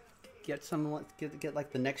to get some, get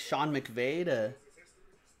like the next Sean McVay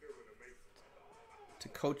to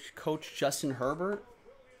coach Justin Herbert.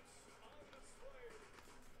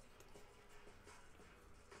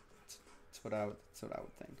 That's what I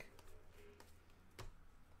would think.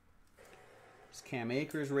 There's Cam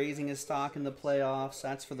Akers raising his stock in the playoffs.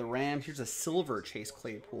 That's for the Rams. Here's a silver Chase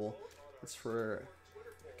Claypool. That's for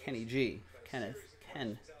Kenny G. Kenny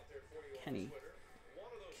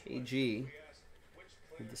KG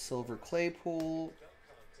with the silver Claypool.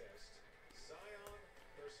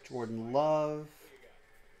 Jordan Love.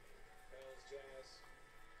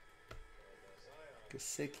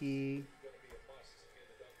 Gesicki.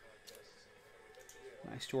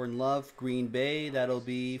 Nice Jordan Love. Green Bay. That'll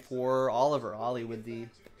be for Oliver. Ollie with the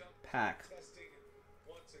pack.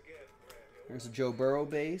 There's a Joe Burrow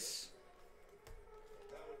base.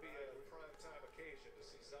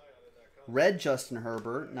 Red Justin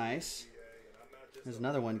Herbert. Nice. There's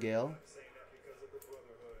another one, Gail.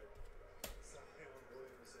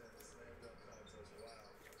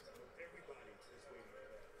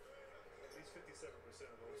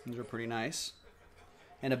 These are pretty nice.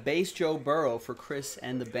 And a base Joe Burrow for Chris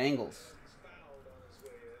and the Bengals.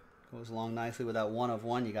 Goes along nicely with that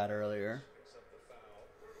 1-of-1 you got earlier.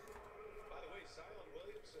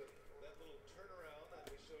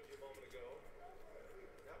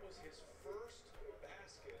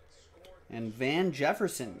 And Van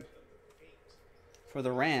Jefferson for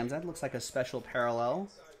the Rams. That looks like a special parallel.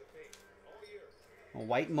 A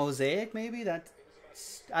white mosaic, maybe?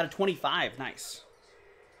 That's out of 25. Nice.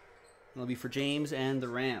 It'll be for James and the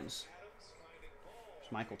Rams.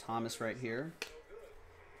 There's Michael Thomas right here.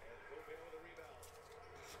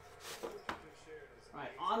 All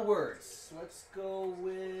right, onwards. Let's go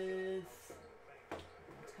with...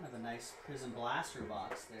 That's kind of a nice Prism Blaster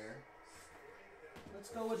box there. Let's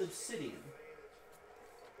go with Obsidian.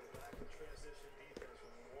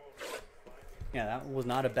 Yeah, that was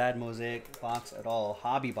not a bad mosaic box at all.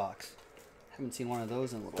 Hobby box. Haven't seen one of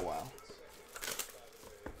those in a little while.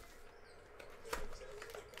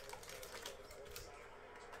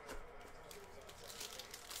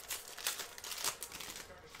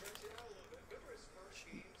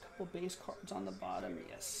 Couple base cards on the bottom,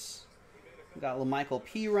 yes. We got LaMichael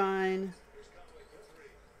Pirine.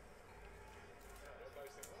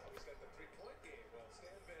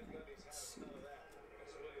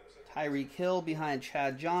 Tyreek Hill behind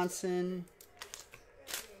Chad Johnson.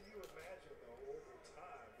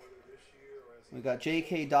 We got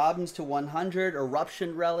J.K. Dobbins to 100.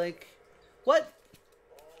 Eruption Relic. What?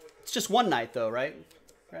 It's just one night though, right?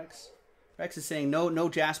 Rex is saying no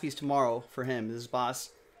JASPY'S tomorrow for him. His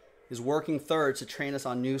boss is working thirds to train us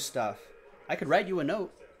on new stuff. I could write you a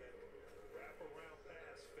note.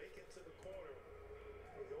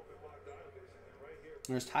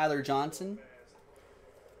 There's Tyler Johnson.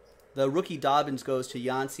 The rookie Dobbins goes to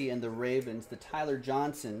Yancey and the Ravens. The Tyler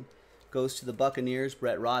Johnson goes to the Buccaneers,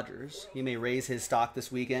 Brett Rogers. He may raise his stock this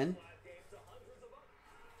weekend.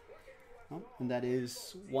 Oh, and that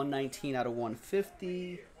is 119 out of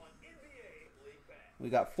 150. We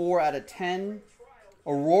got 4 out of 10.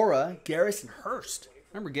 Aurora, Garrison Hurst.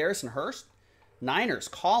 Remember Garrison Hurst? Niners,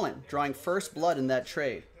 Colin, drawing first blood in that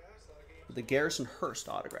trade. With the Garrison Hurst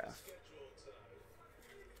autograph.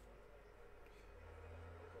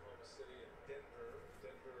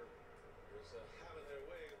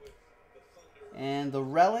 And the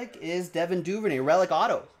relic is Devin Duvernay, relic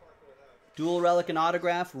auto. Dual relic and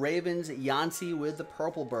autograph, Ravens, Yancey with the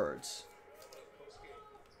Purple Birds.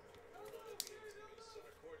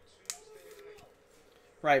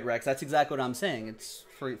 Right, Rex, that's exactly what I'm saying. It's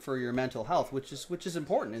for your mental health, which is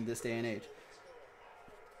important in this day and age.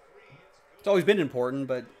 It's always been important,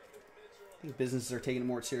 but I think businesses are taking it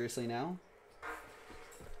more seriously now.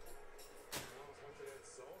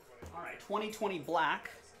 All right, 2020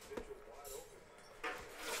 black.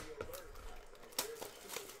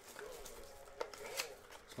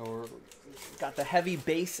 So we've got the heavy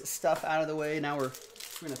base stuff out of the way. Now we're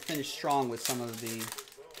going to finish strong with some of the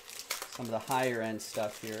higher end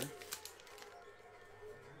stuff here.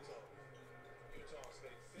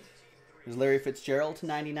 There's Larry Fitzgerald to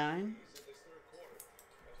 99.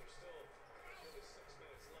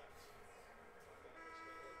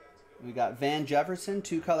 We got Van Jefferson,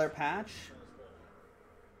 2-color patch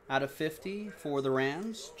out of 50 for the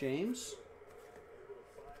Rams, James.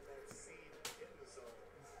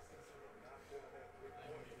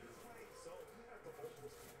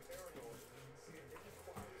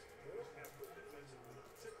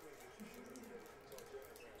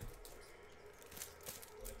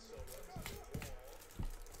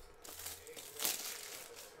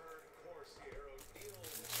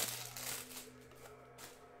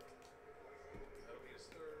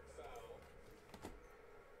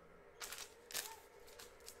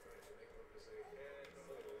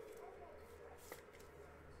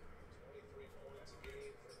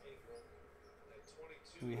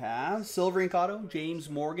 We have silver ink auto, James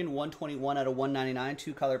Morgan, 121 out of 199,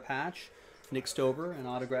 2-color patch, Nick Stover, an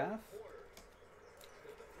autograph.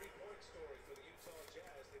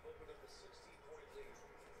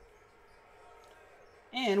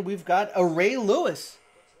 And we've got a Ray Lewis,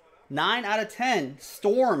 9 out of 10,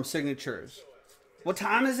 Storm signatures. What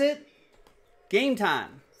time is it? Game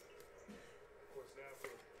time.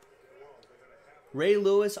 Ray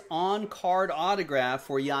Lewis on-card autograph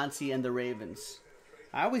for Yancey and the Ravens.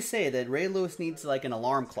 I always say that Ray Lewis needs like an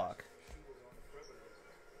alarm clock.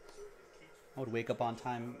 I would wake up on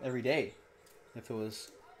time every day if it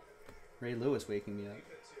was Ray Lewis waking me up.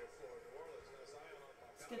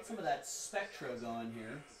 Let's get some of that Spectra going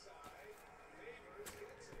here.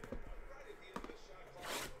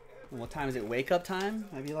 What time is it? Wake up time?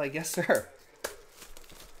 I'd be like, yes, sir.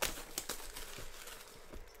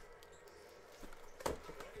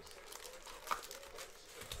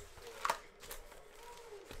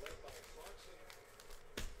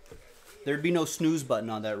 There'd be no snooze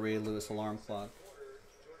button on that Ray Lewis alarm clock.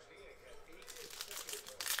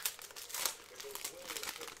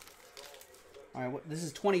 All right, this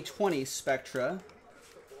is 2020 Spectra.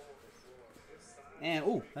 And,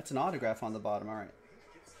 oh, that's an autograph on the bottom. All right.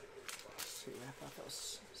 Let's see, I thought that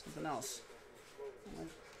was something else.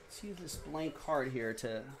 Let's use this blank card here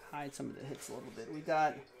to hide some of the hits a little bit. We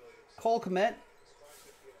got Cole Kmet,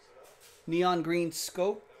 neon green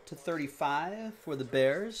scope /35 for the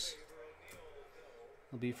Bears.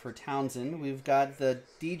 Will be for Townsend. We've got the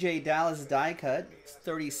DJ Dallas die cut. It's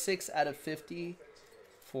 36 out of 50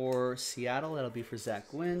 for Seattle. That'll be for Zach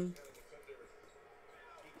Gwynn.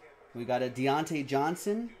 We got a Deontay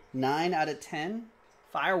Johnson, 9 out of 10.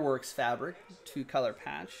 Fireworks fabric, 2-color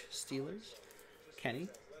patch. Steelers. Kenny.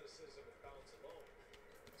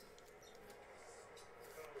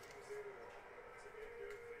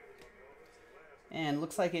 And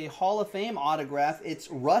looks like a Hall of Fame autograph. It's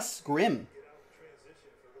Russ Grimm.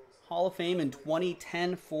 Hall of Fame in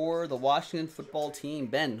 2010 for the Washington football team.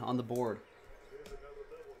 Ben on the board.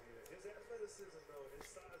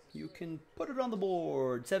 You can put it on the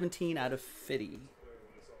board. 17 out of 50.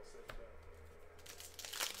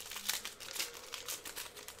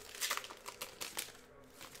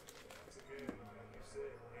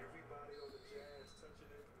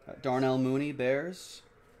 Darnell Mooney, Bears.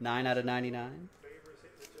 9 out of 99.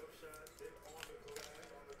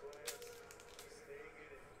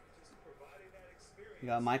 We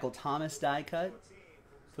got Michael Thomas die cut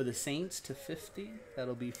for the Saints /50.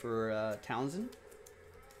 That'll be for Townsend.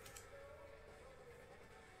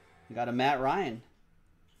 We got a Matt Ryan,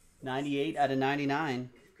 98 out of 99.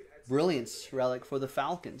 Brilliance relic for the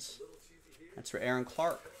Falcons. That's for Aaron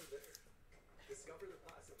Clark.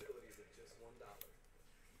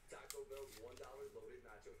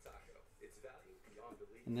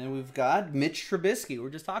 And then we've got Mitch Trubisky. We were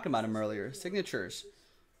just talking about him earlier. Signatures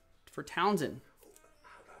for Townsend.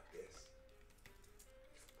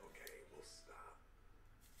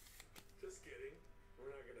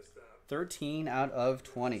 13 out of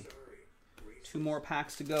 20. 2 more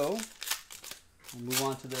packs to go. We'll move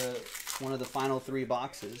on to one of the final 3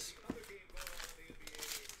 boxes.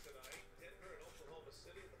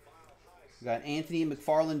 We got Anthony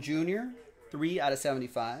McFarland Jr., 3 out of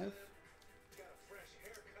 75.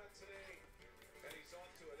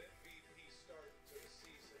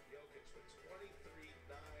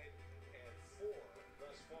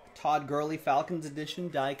 Todd Gurley Falcons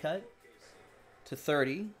edition die cut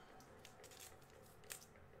 /30.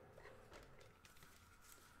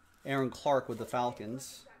 Aaron Clark with the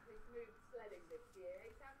Falcons.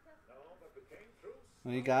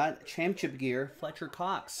 We got championship gear, Fletcher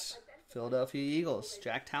Cox, Philadelphia Eagles.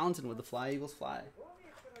 Jack Townsend with the Fly Eagles Fly.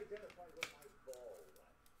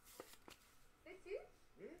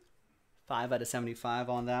 Five out of 75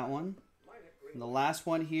 on that one. And the last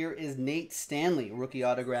one here is Nate Stanley, rookie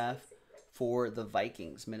autograph for the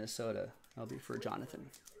Vikings, Minnesota. That'll be for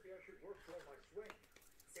Jonathan.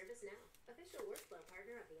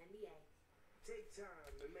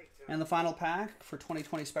 And the final pack for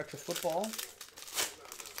 2020 Spectra Football.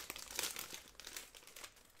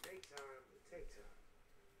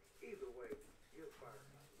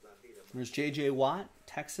 There's J.J. Watt,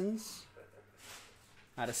 Texans.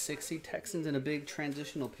 Out of 60, Texans in a big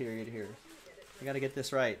transitional period here. I got to get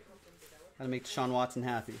this right. Got to make Deshaun Watson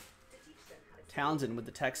happy. Townsend with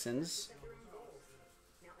the Texans.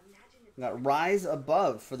 We got Rise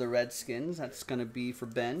Above for the Redskins. That's going to be for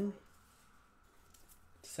Ben.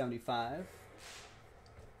 75.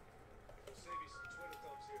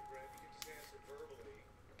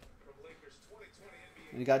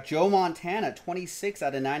 And we got Joe Montana, 26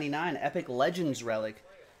 out of 99. Epic Legends relic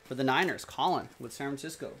For the Niners, Colin with San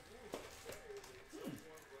Francisco.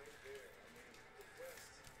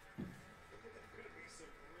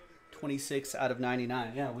 $26 out of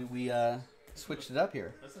 99. Yeah, we switched it up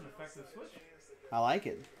here. That's an effective switch. I like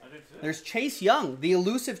it. I do too. There's Chase Young, the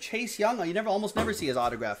elusive Chase Young. You almost never see his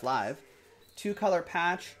autograph live. 2-color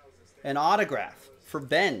patch and autograph for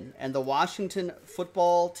Ben and the Washington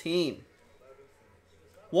football team.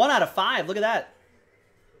 1 out of 5. Look at that.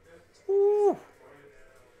 Woo.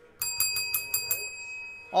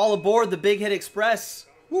 All aboard the Big Hit Express.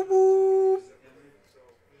 Woo woo.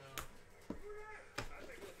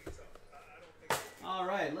 All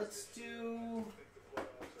right, let's do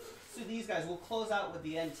these guys. We'll close out with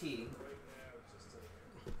the NT.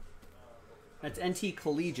 That's NT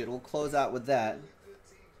Collegiate. We'll close out with that.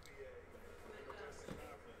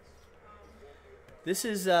 This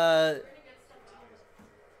is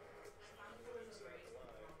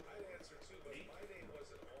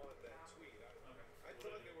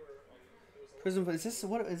Prism. Is this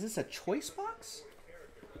what? Is this a choice box?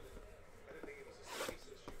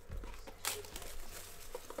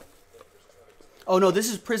 Oh no, this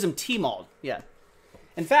is Prism T-Mall. Yeah.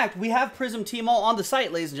 In fact, we have Prism T-Mall on the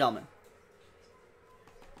site, ladies and gentlemen.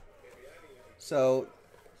 So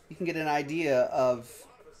you can get an idea of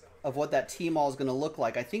what that T-Mall is going to look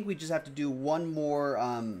like. I think we just have to do one more.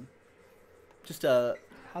 How's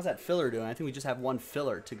that filler doing? I think we just have one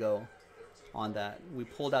filler to go on that. We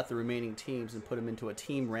pulled out the remaining teams and put them into a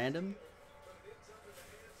team random,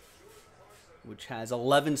 which has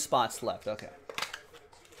 11 spots left. Okay.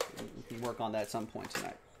 We can work on that at some point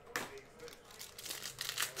tonight.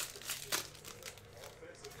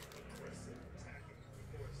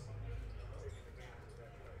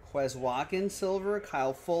 Quez Watkins, silver.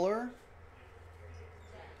 Kyle Fuller.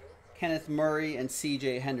 Kenneth Murray and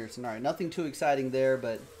C.J. Henderson. All right, nothing too exciting there,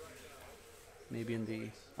 but maybe in the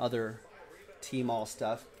other T-Mall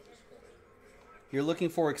stuff. You're looking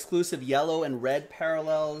for exclusive yellow and red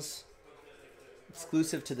parallels.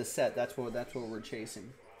 Exclusive to the set. That's what we're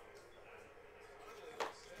chasing.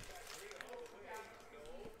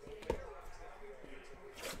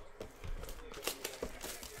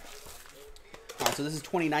 All right, so this is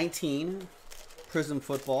 2019 Prism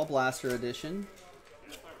Football Blaster Edition.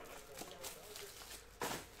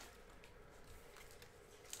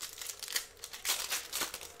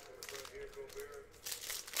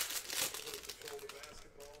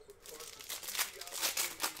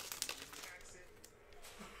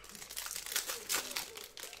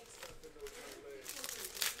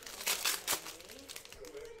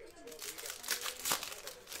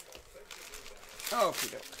 Oh,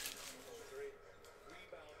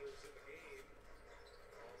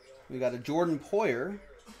 we got a Jordan Poyer.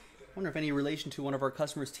 Wonder if any relation to one of our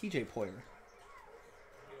customers, TJ Poyer.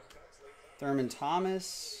 Thurman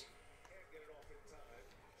Thomas.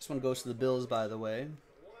 This one goes to the Bills, by the way.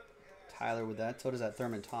 Tyler with that. So does that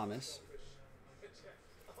Thurman Thomas.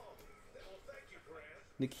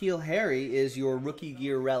 N'Keal Harry is your rookie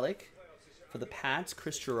gear relic for the Pats.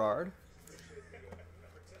 Chris Gerard.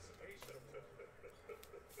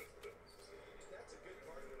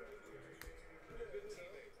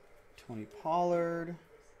 Tony Pollard.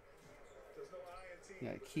 You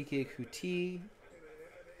got Kike Kuti.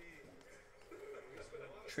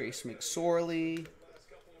 Trace McSorley.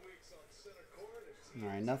 All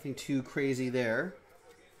right, nothing too crazy there.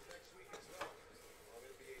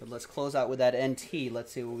 But let's close out with that NT.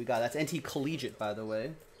 Let's see what we got. That's NT Collegiate, by the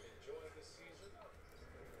way.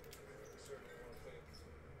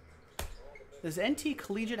 Does NT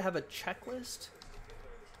Collegiate have a checklist?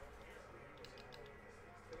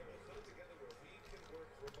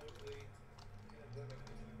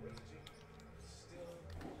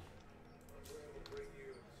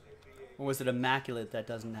 Or was it Immaculate that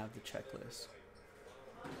doesn't have the checklist?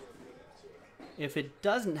 If it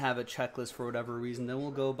doesn't have a checklist for whatever reason, then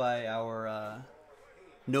we'll go by our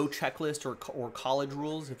no checklist or college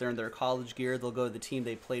rules. If they're in their college gear, they'll go to the team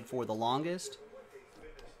they played for the longest.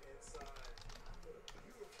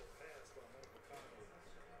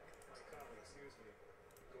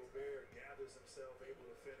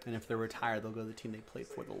 And if they're retired, they'll go to the team they played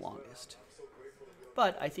for the longest.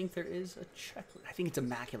 But I think there is a checklist. I think it's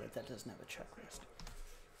Immaculate that doesn't have a checklist.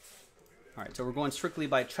 All right, so we're going strictly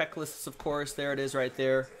by checklists, of course. There it is right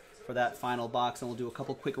there for that final box. And we'll do a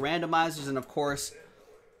couple quick randomizers. And, of course,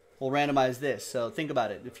 we'll randomize this. So think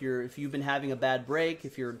about it. If you've been having a bad break,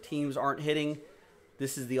 if your teams aren't hitting,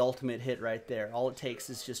 this is the ultimate hit right there. All it takes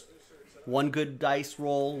is just one good dice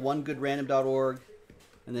roll, one good random.org,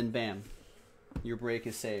 and then bam, your break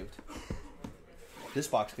is saved. This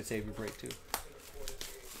box could save your break, too.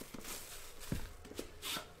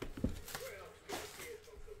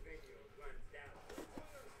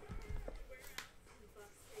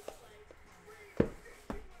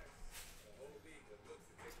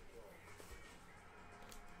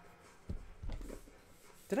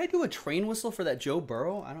 Did I do a train whistle for that Joe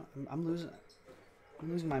Burrow? I'm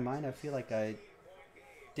losing my mind. I feel like I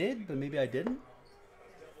did, but maybe I didn't.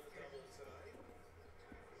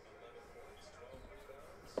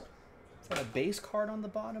 Is that a base card on the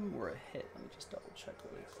bottom or a hit? Let me just double check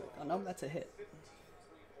really quick. Oh no, that's a hit.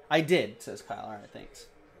 I did, says Kyle. All right, thanks.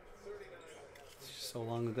 So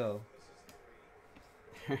long ago.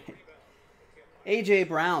 All right. AJ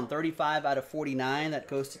Brown, 35 out of 49. That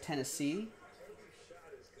goes to Tennessee.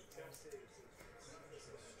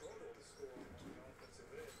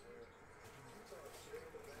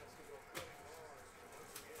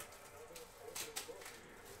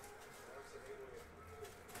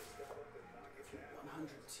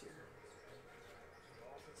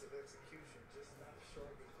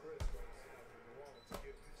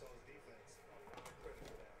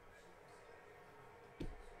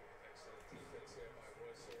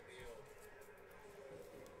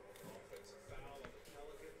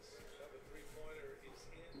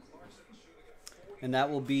 And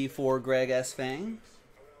that will be for Greg S. Fang.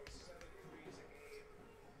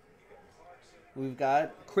 We've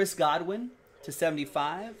got Chris Godwin to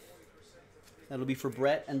 75. That'll be for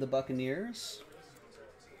Brett and the Buccaneers.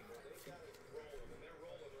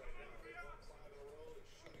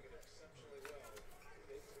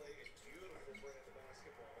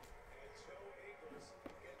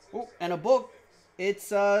 Oh, and a book. It's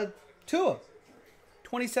Tua.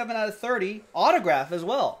 27 out of 30. Autograph as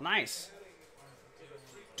well. Nice.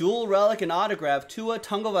 Dual relic and autograph, Tua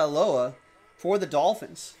Tagovailoa for the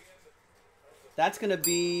Dolphins. That's going to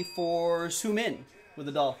be for Sumin with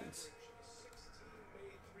the Dolphins.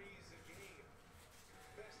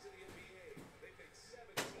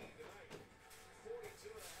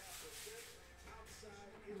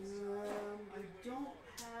 I don't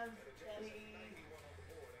have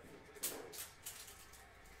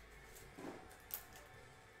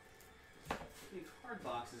any card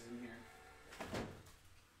boxes in here.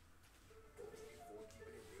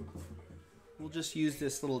 We'll just use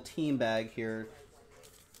this little team bag here.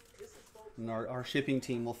 And our shipping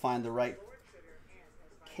team will find the right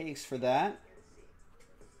case for that.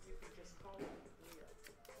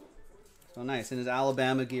 So nice. In his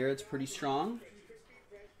Alabama gear, it's pretty strong.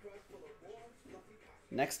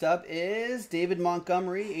 Next up is David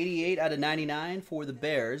Montgomery, 88 out of 99 for the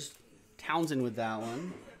Bears. Townsend with that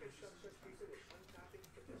one.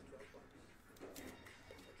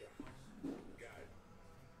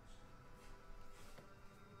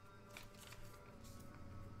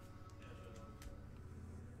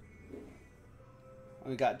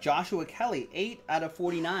 We got Joshua Kelly, 8 out of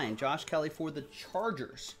 49. Josh Kelly for the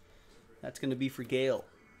Chargers. That's going to be for Gale.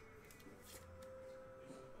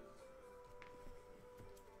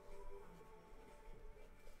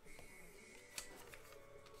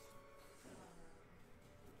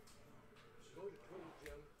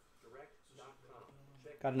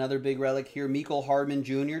 Got another big relic here. Mecole Hardman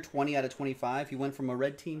Jr., 20 out of 25. He went from a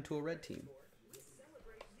red team to a red team.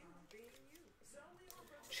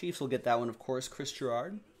 Chiefs will get that one, of course. Chris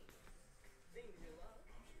Gerard.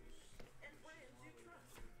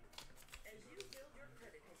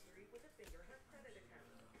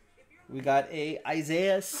 We got a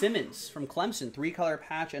Isaiah Simmons from Clemson. 3-color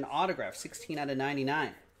patch and autograph. 16 out of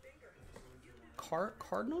 99.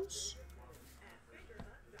 Cardinals?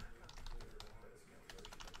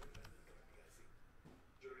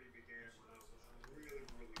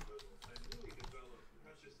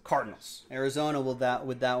 Cardinals. Arizona with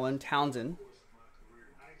that one. Townsend.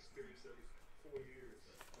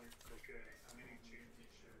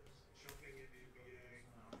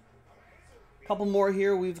 Couple more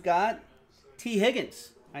here. We've got T. Higgins,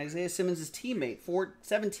 Isaiah Simmons' teammate.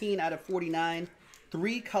 17 out of 49.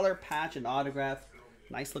 3-color patch and autograph.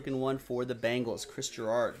 Nice looking one for the Bengals. Chris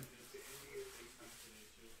Gerard.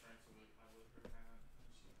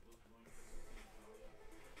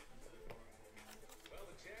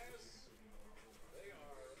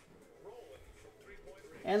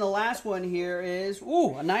 And the last one here is,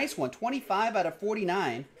 a nice one. 25 out of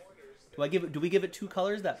 49. Do we give it 2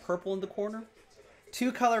 colors? That purple in the corner?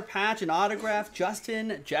 2-color patch and autograph.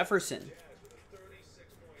 Justin Jefferson.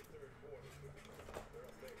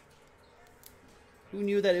 Who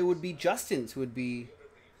knew that it would be Justin's who would be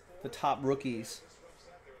the top rookies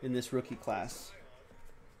in this rookie class?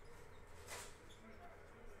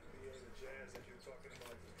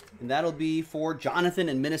 And that'll be for Jonathan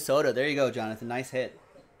in Minnesota. There you go, Jonathan. Nice hit.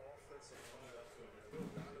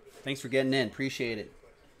 Thanks for getting in. Appreciate it.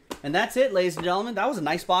 And that's it, ladies and gentlemen. That was a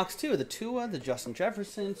nice box, too. The Tua, the Justin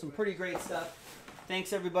Jefferson, some pretty great stuff.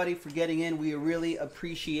 Thanks, everybody, for getting in. We really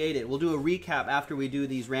appreciate it. We'll do a recap after we do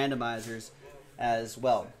these randomizers. as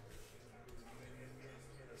well.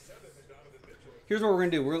 Here's what we're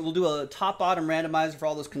going to do. We'll do a top-bottom randomizer for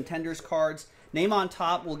all those contenders cards. Name on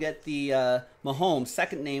top will get the Mahomes.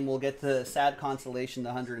 Second name will get the sad consolation, the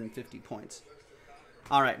 150 points.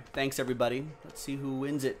 All right. Thanks, everybody. Let's see who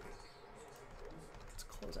wins it. Let's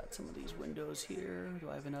close out some of these windows here. Do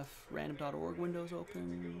I have enough random.org windows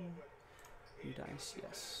open? New dice,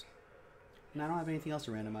 yes. And I don't have anything else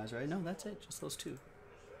to randomize, right? No, that's it. Just those two.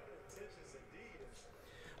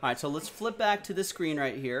 All right, so let's flip back to this screen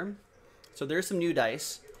right here. So there's some new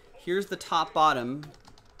dice. Here's the top-bottom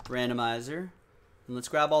randomizer. And let's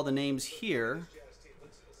grab all the names here.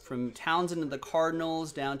 From Townsend and the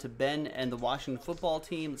Cardinals down to Ben and the Washington football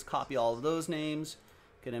team. Let's copy all of those names.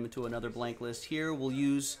 Get them into another blank list here. We'll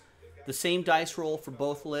use the same dice roll for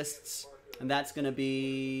both lists. And that's going to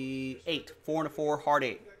be 8. 4 and a 4, hard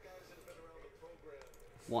 8.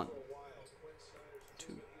 1,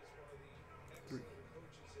 2, 3.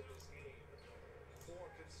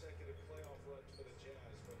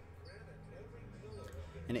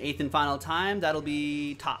 And 8th and final time, that'll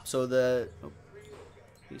be top. So the, oh,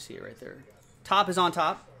 you see it right there. Top is on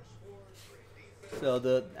top.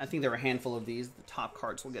 So I think there are a handful of these. The top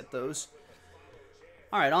cards will get those.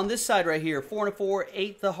 All right, on this side right here, 4 and a 4,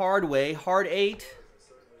 8 the hard way. Hard 8.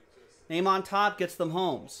 Name on top gets them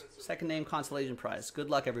homes. Second name consolation prize. Good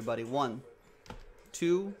luck, everybody. 1,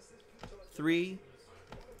 2, 3,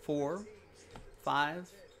 4, 5,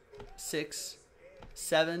 6,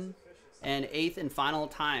 7, and 8th and final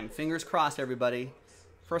time. Fingers crossed, everybody.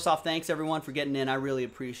 First off, thanks everyone for getting in. I really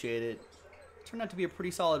appreciate it. Turned out to be a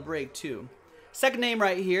pretty solid break too. Second name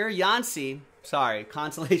right here, Yancey. Sorry,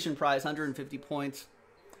 consolation prize, 150 points.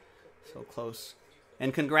 So close.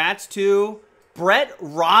 And congrats to Brett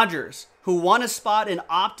Rogers, who won a spot in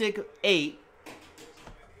Optic 8.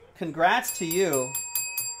 Congrats to you.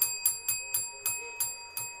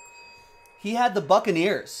 He had the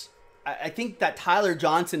Buccaneers. I think that Tyler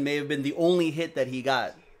Johnson may have been the only hit that he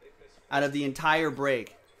got out of the entire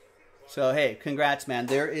break. So, hey, congrats, man.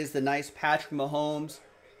 There is the nice Patrick Mahomes,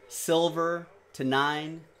 silver to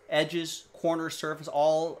 9, edges, corner, surface,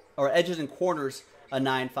 all, or edges and corners, a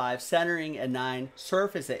 9.5, centering a 9,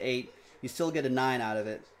 surface at 8. You still get a 9 out of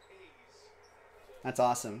it. That's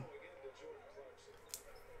awesome.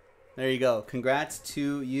 There you go. Congrats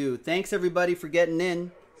to you. Thanks, everybody, for getting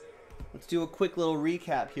in. Let's do a quick little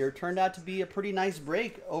recap here. Turned out to be a pretty nice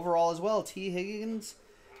break overall as well. T. Higgins,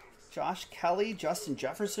 Josh Kelly, Justin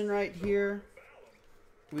Jefferson right here.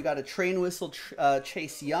 We got a train whistle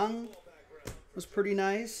Chase Young. Was pretty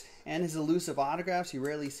nice. And his elusive autographs. You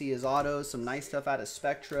rarely see his autos. Some nice stuff out of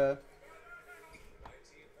Spectra.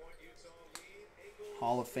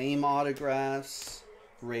 Hall of Fame autographs.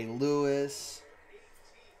 Ray Lewis.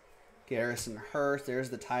 Garrison Hurst. There's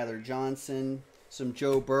the Tyler Johnson. Some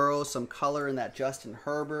Joe Burrow. Some color in that Justin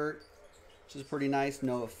Herbert, which is pretty nice.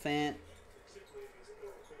 Noah Fant.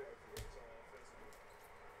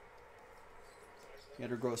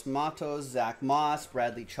 Edgar Gross Matos. Zach Moss.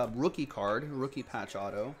 Bradley Chubb rookie card. Rookie patch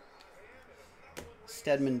auto.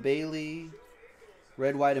 Stedman Bailey.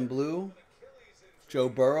 Red, white, and blue. Joe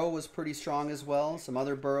Burrow was pretty strong as well. Some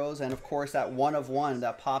other Burrows. And, of course, that 1 of 1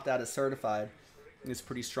 that popped out as certified is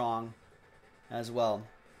pretty strong as well.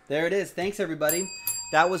 There it is. Thanks, everybody.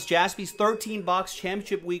 That was Jaspy's 13-box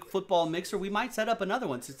Championship Week football mixer. We might set up another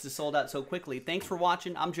one since it's sold out so quickly. Thanks for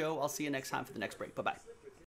watching. I'm Joe. I'll see you next time for the next break. Bye-bye.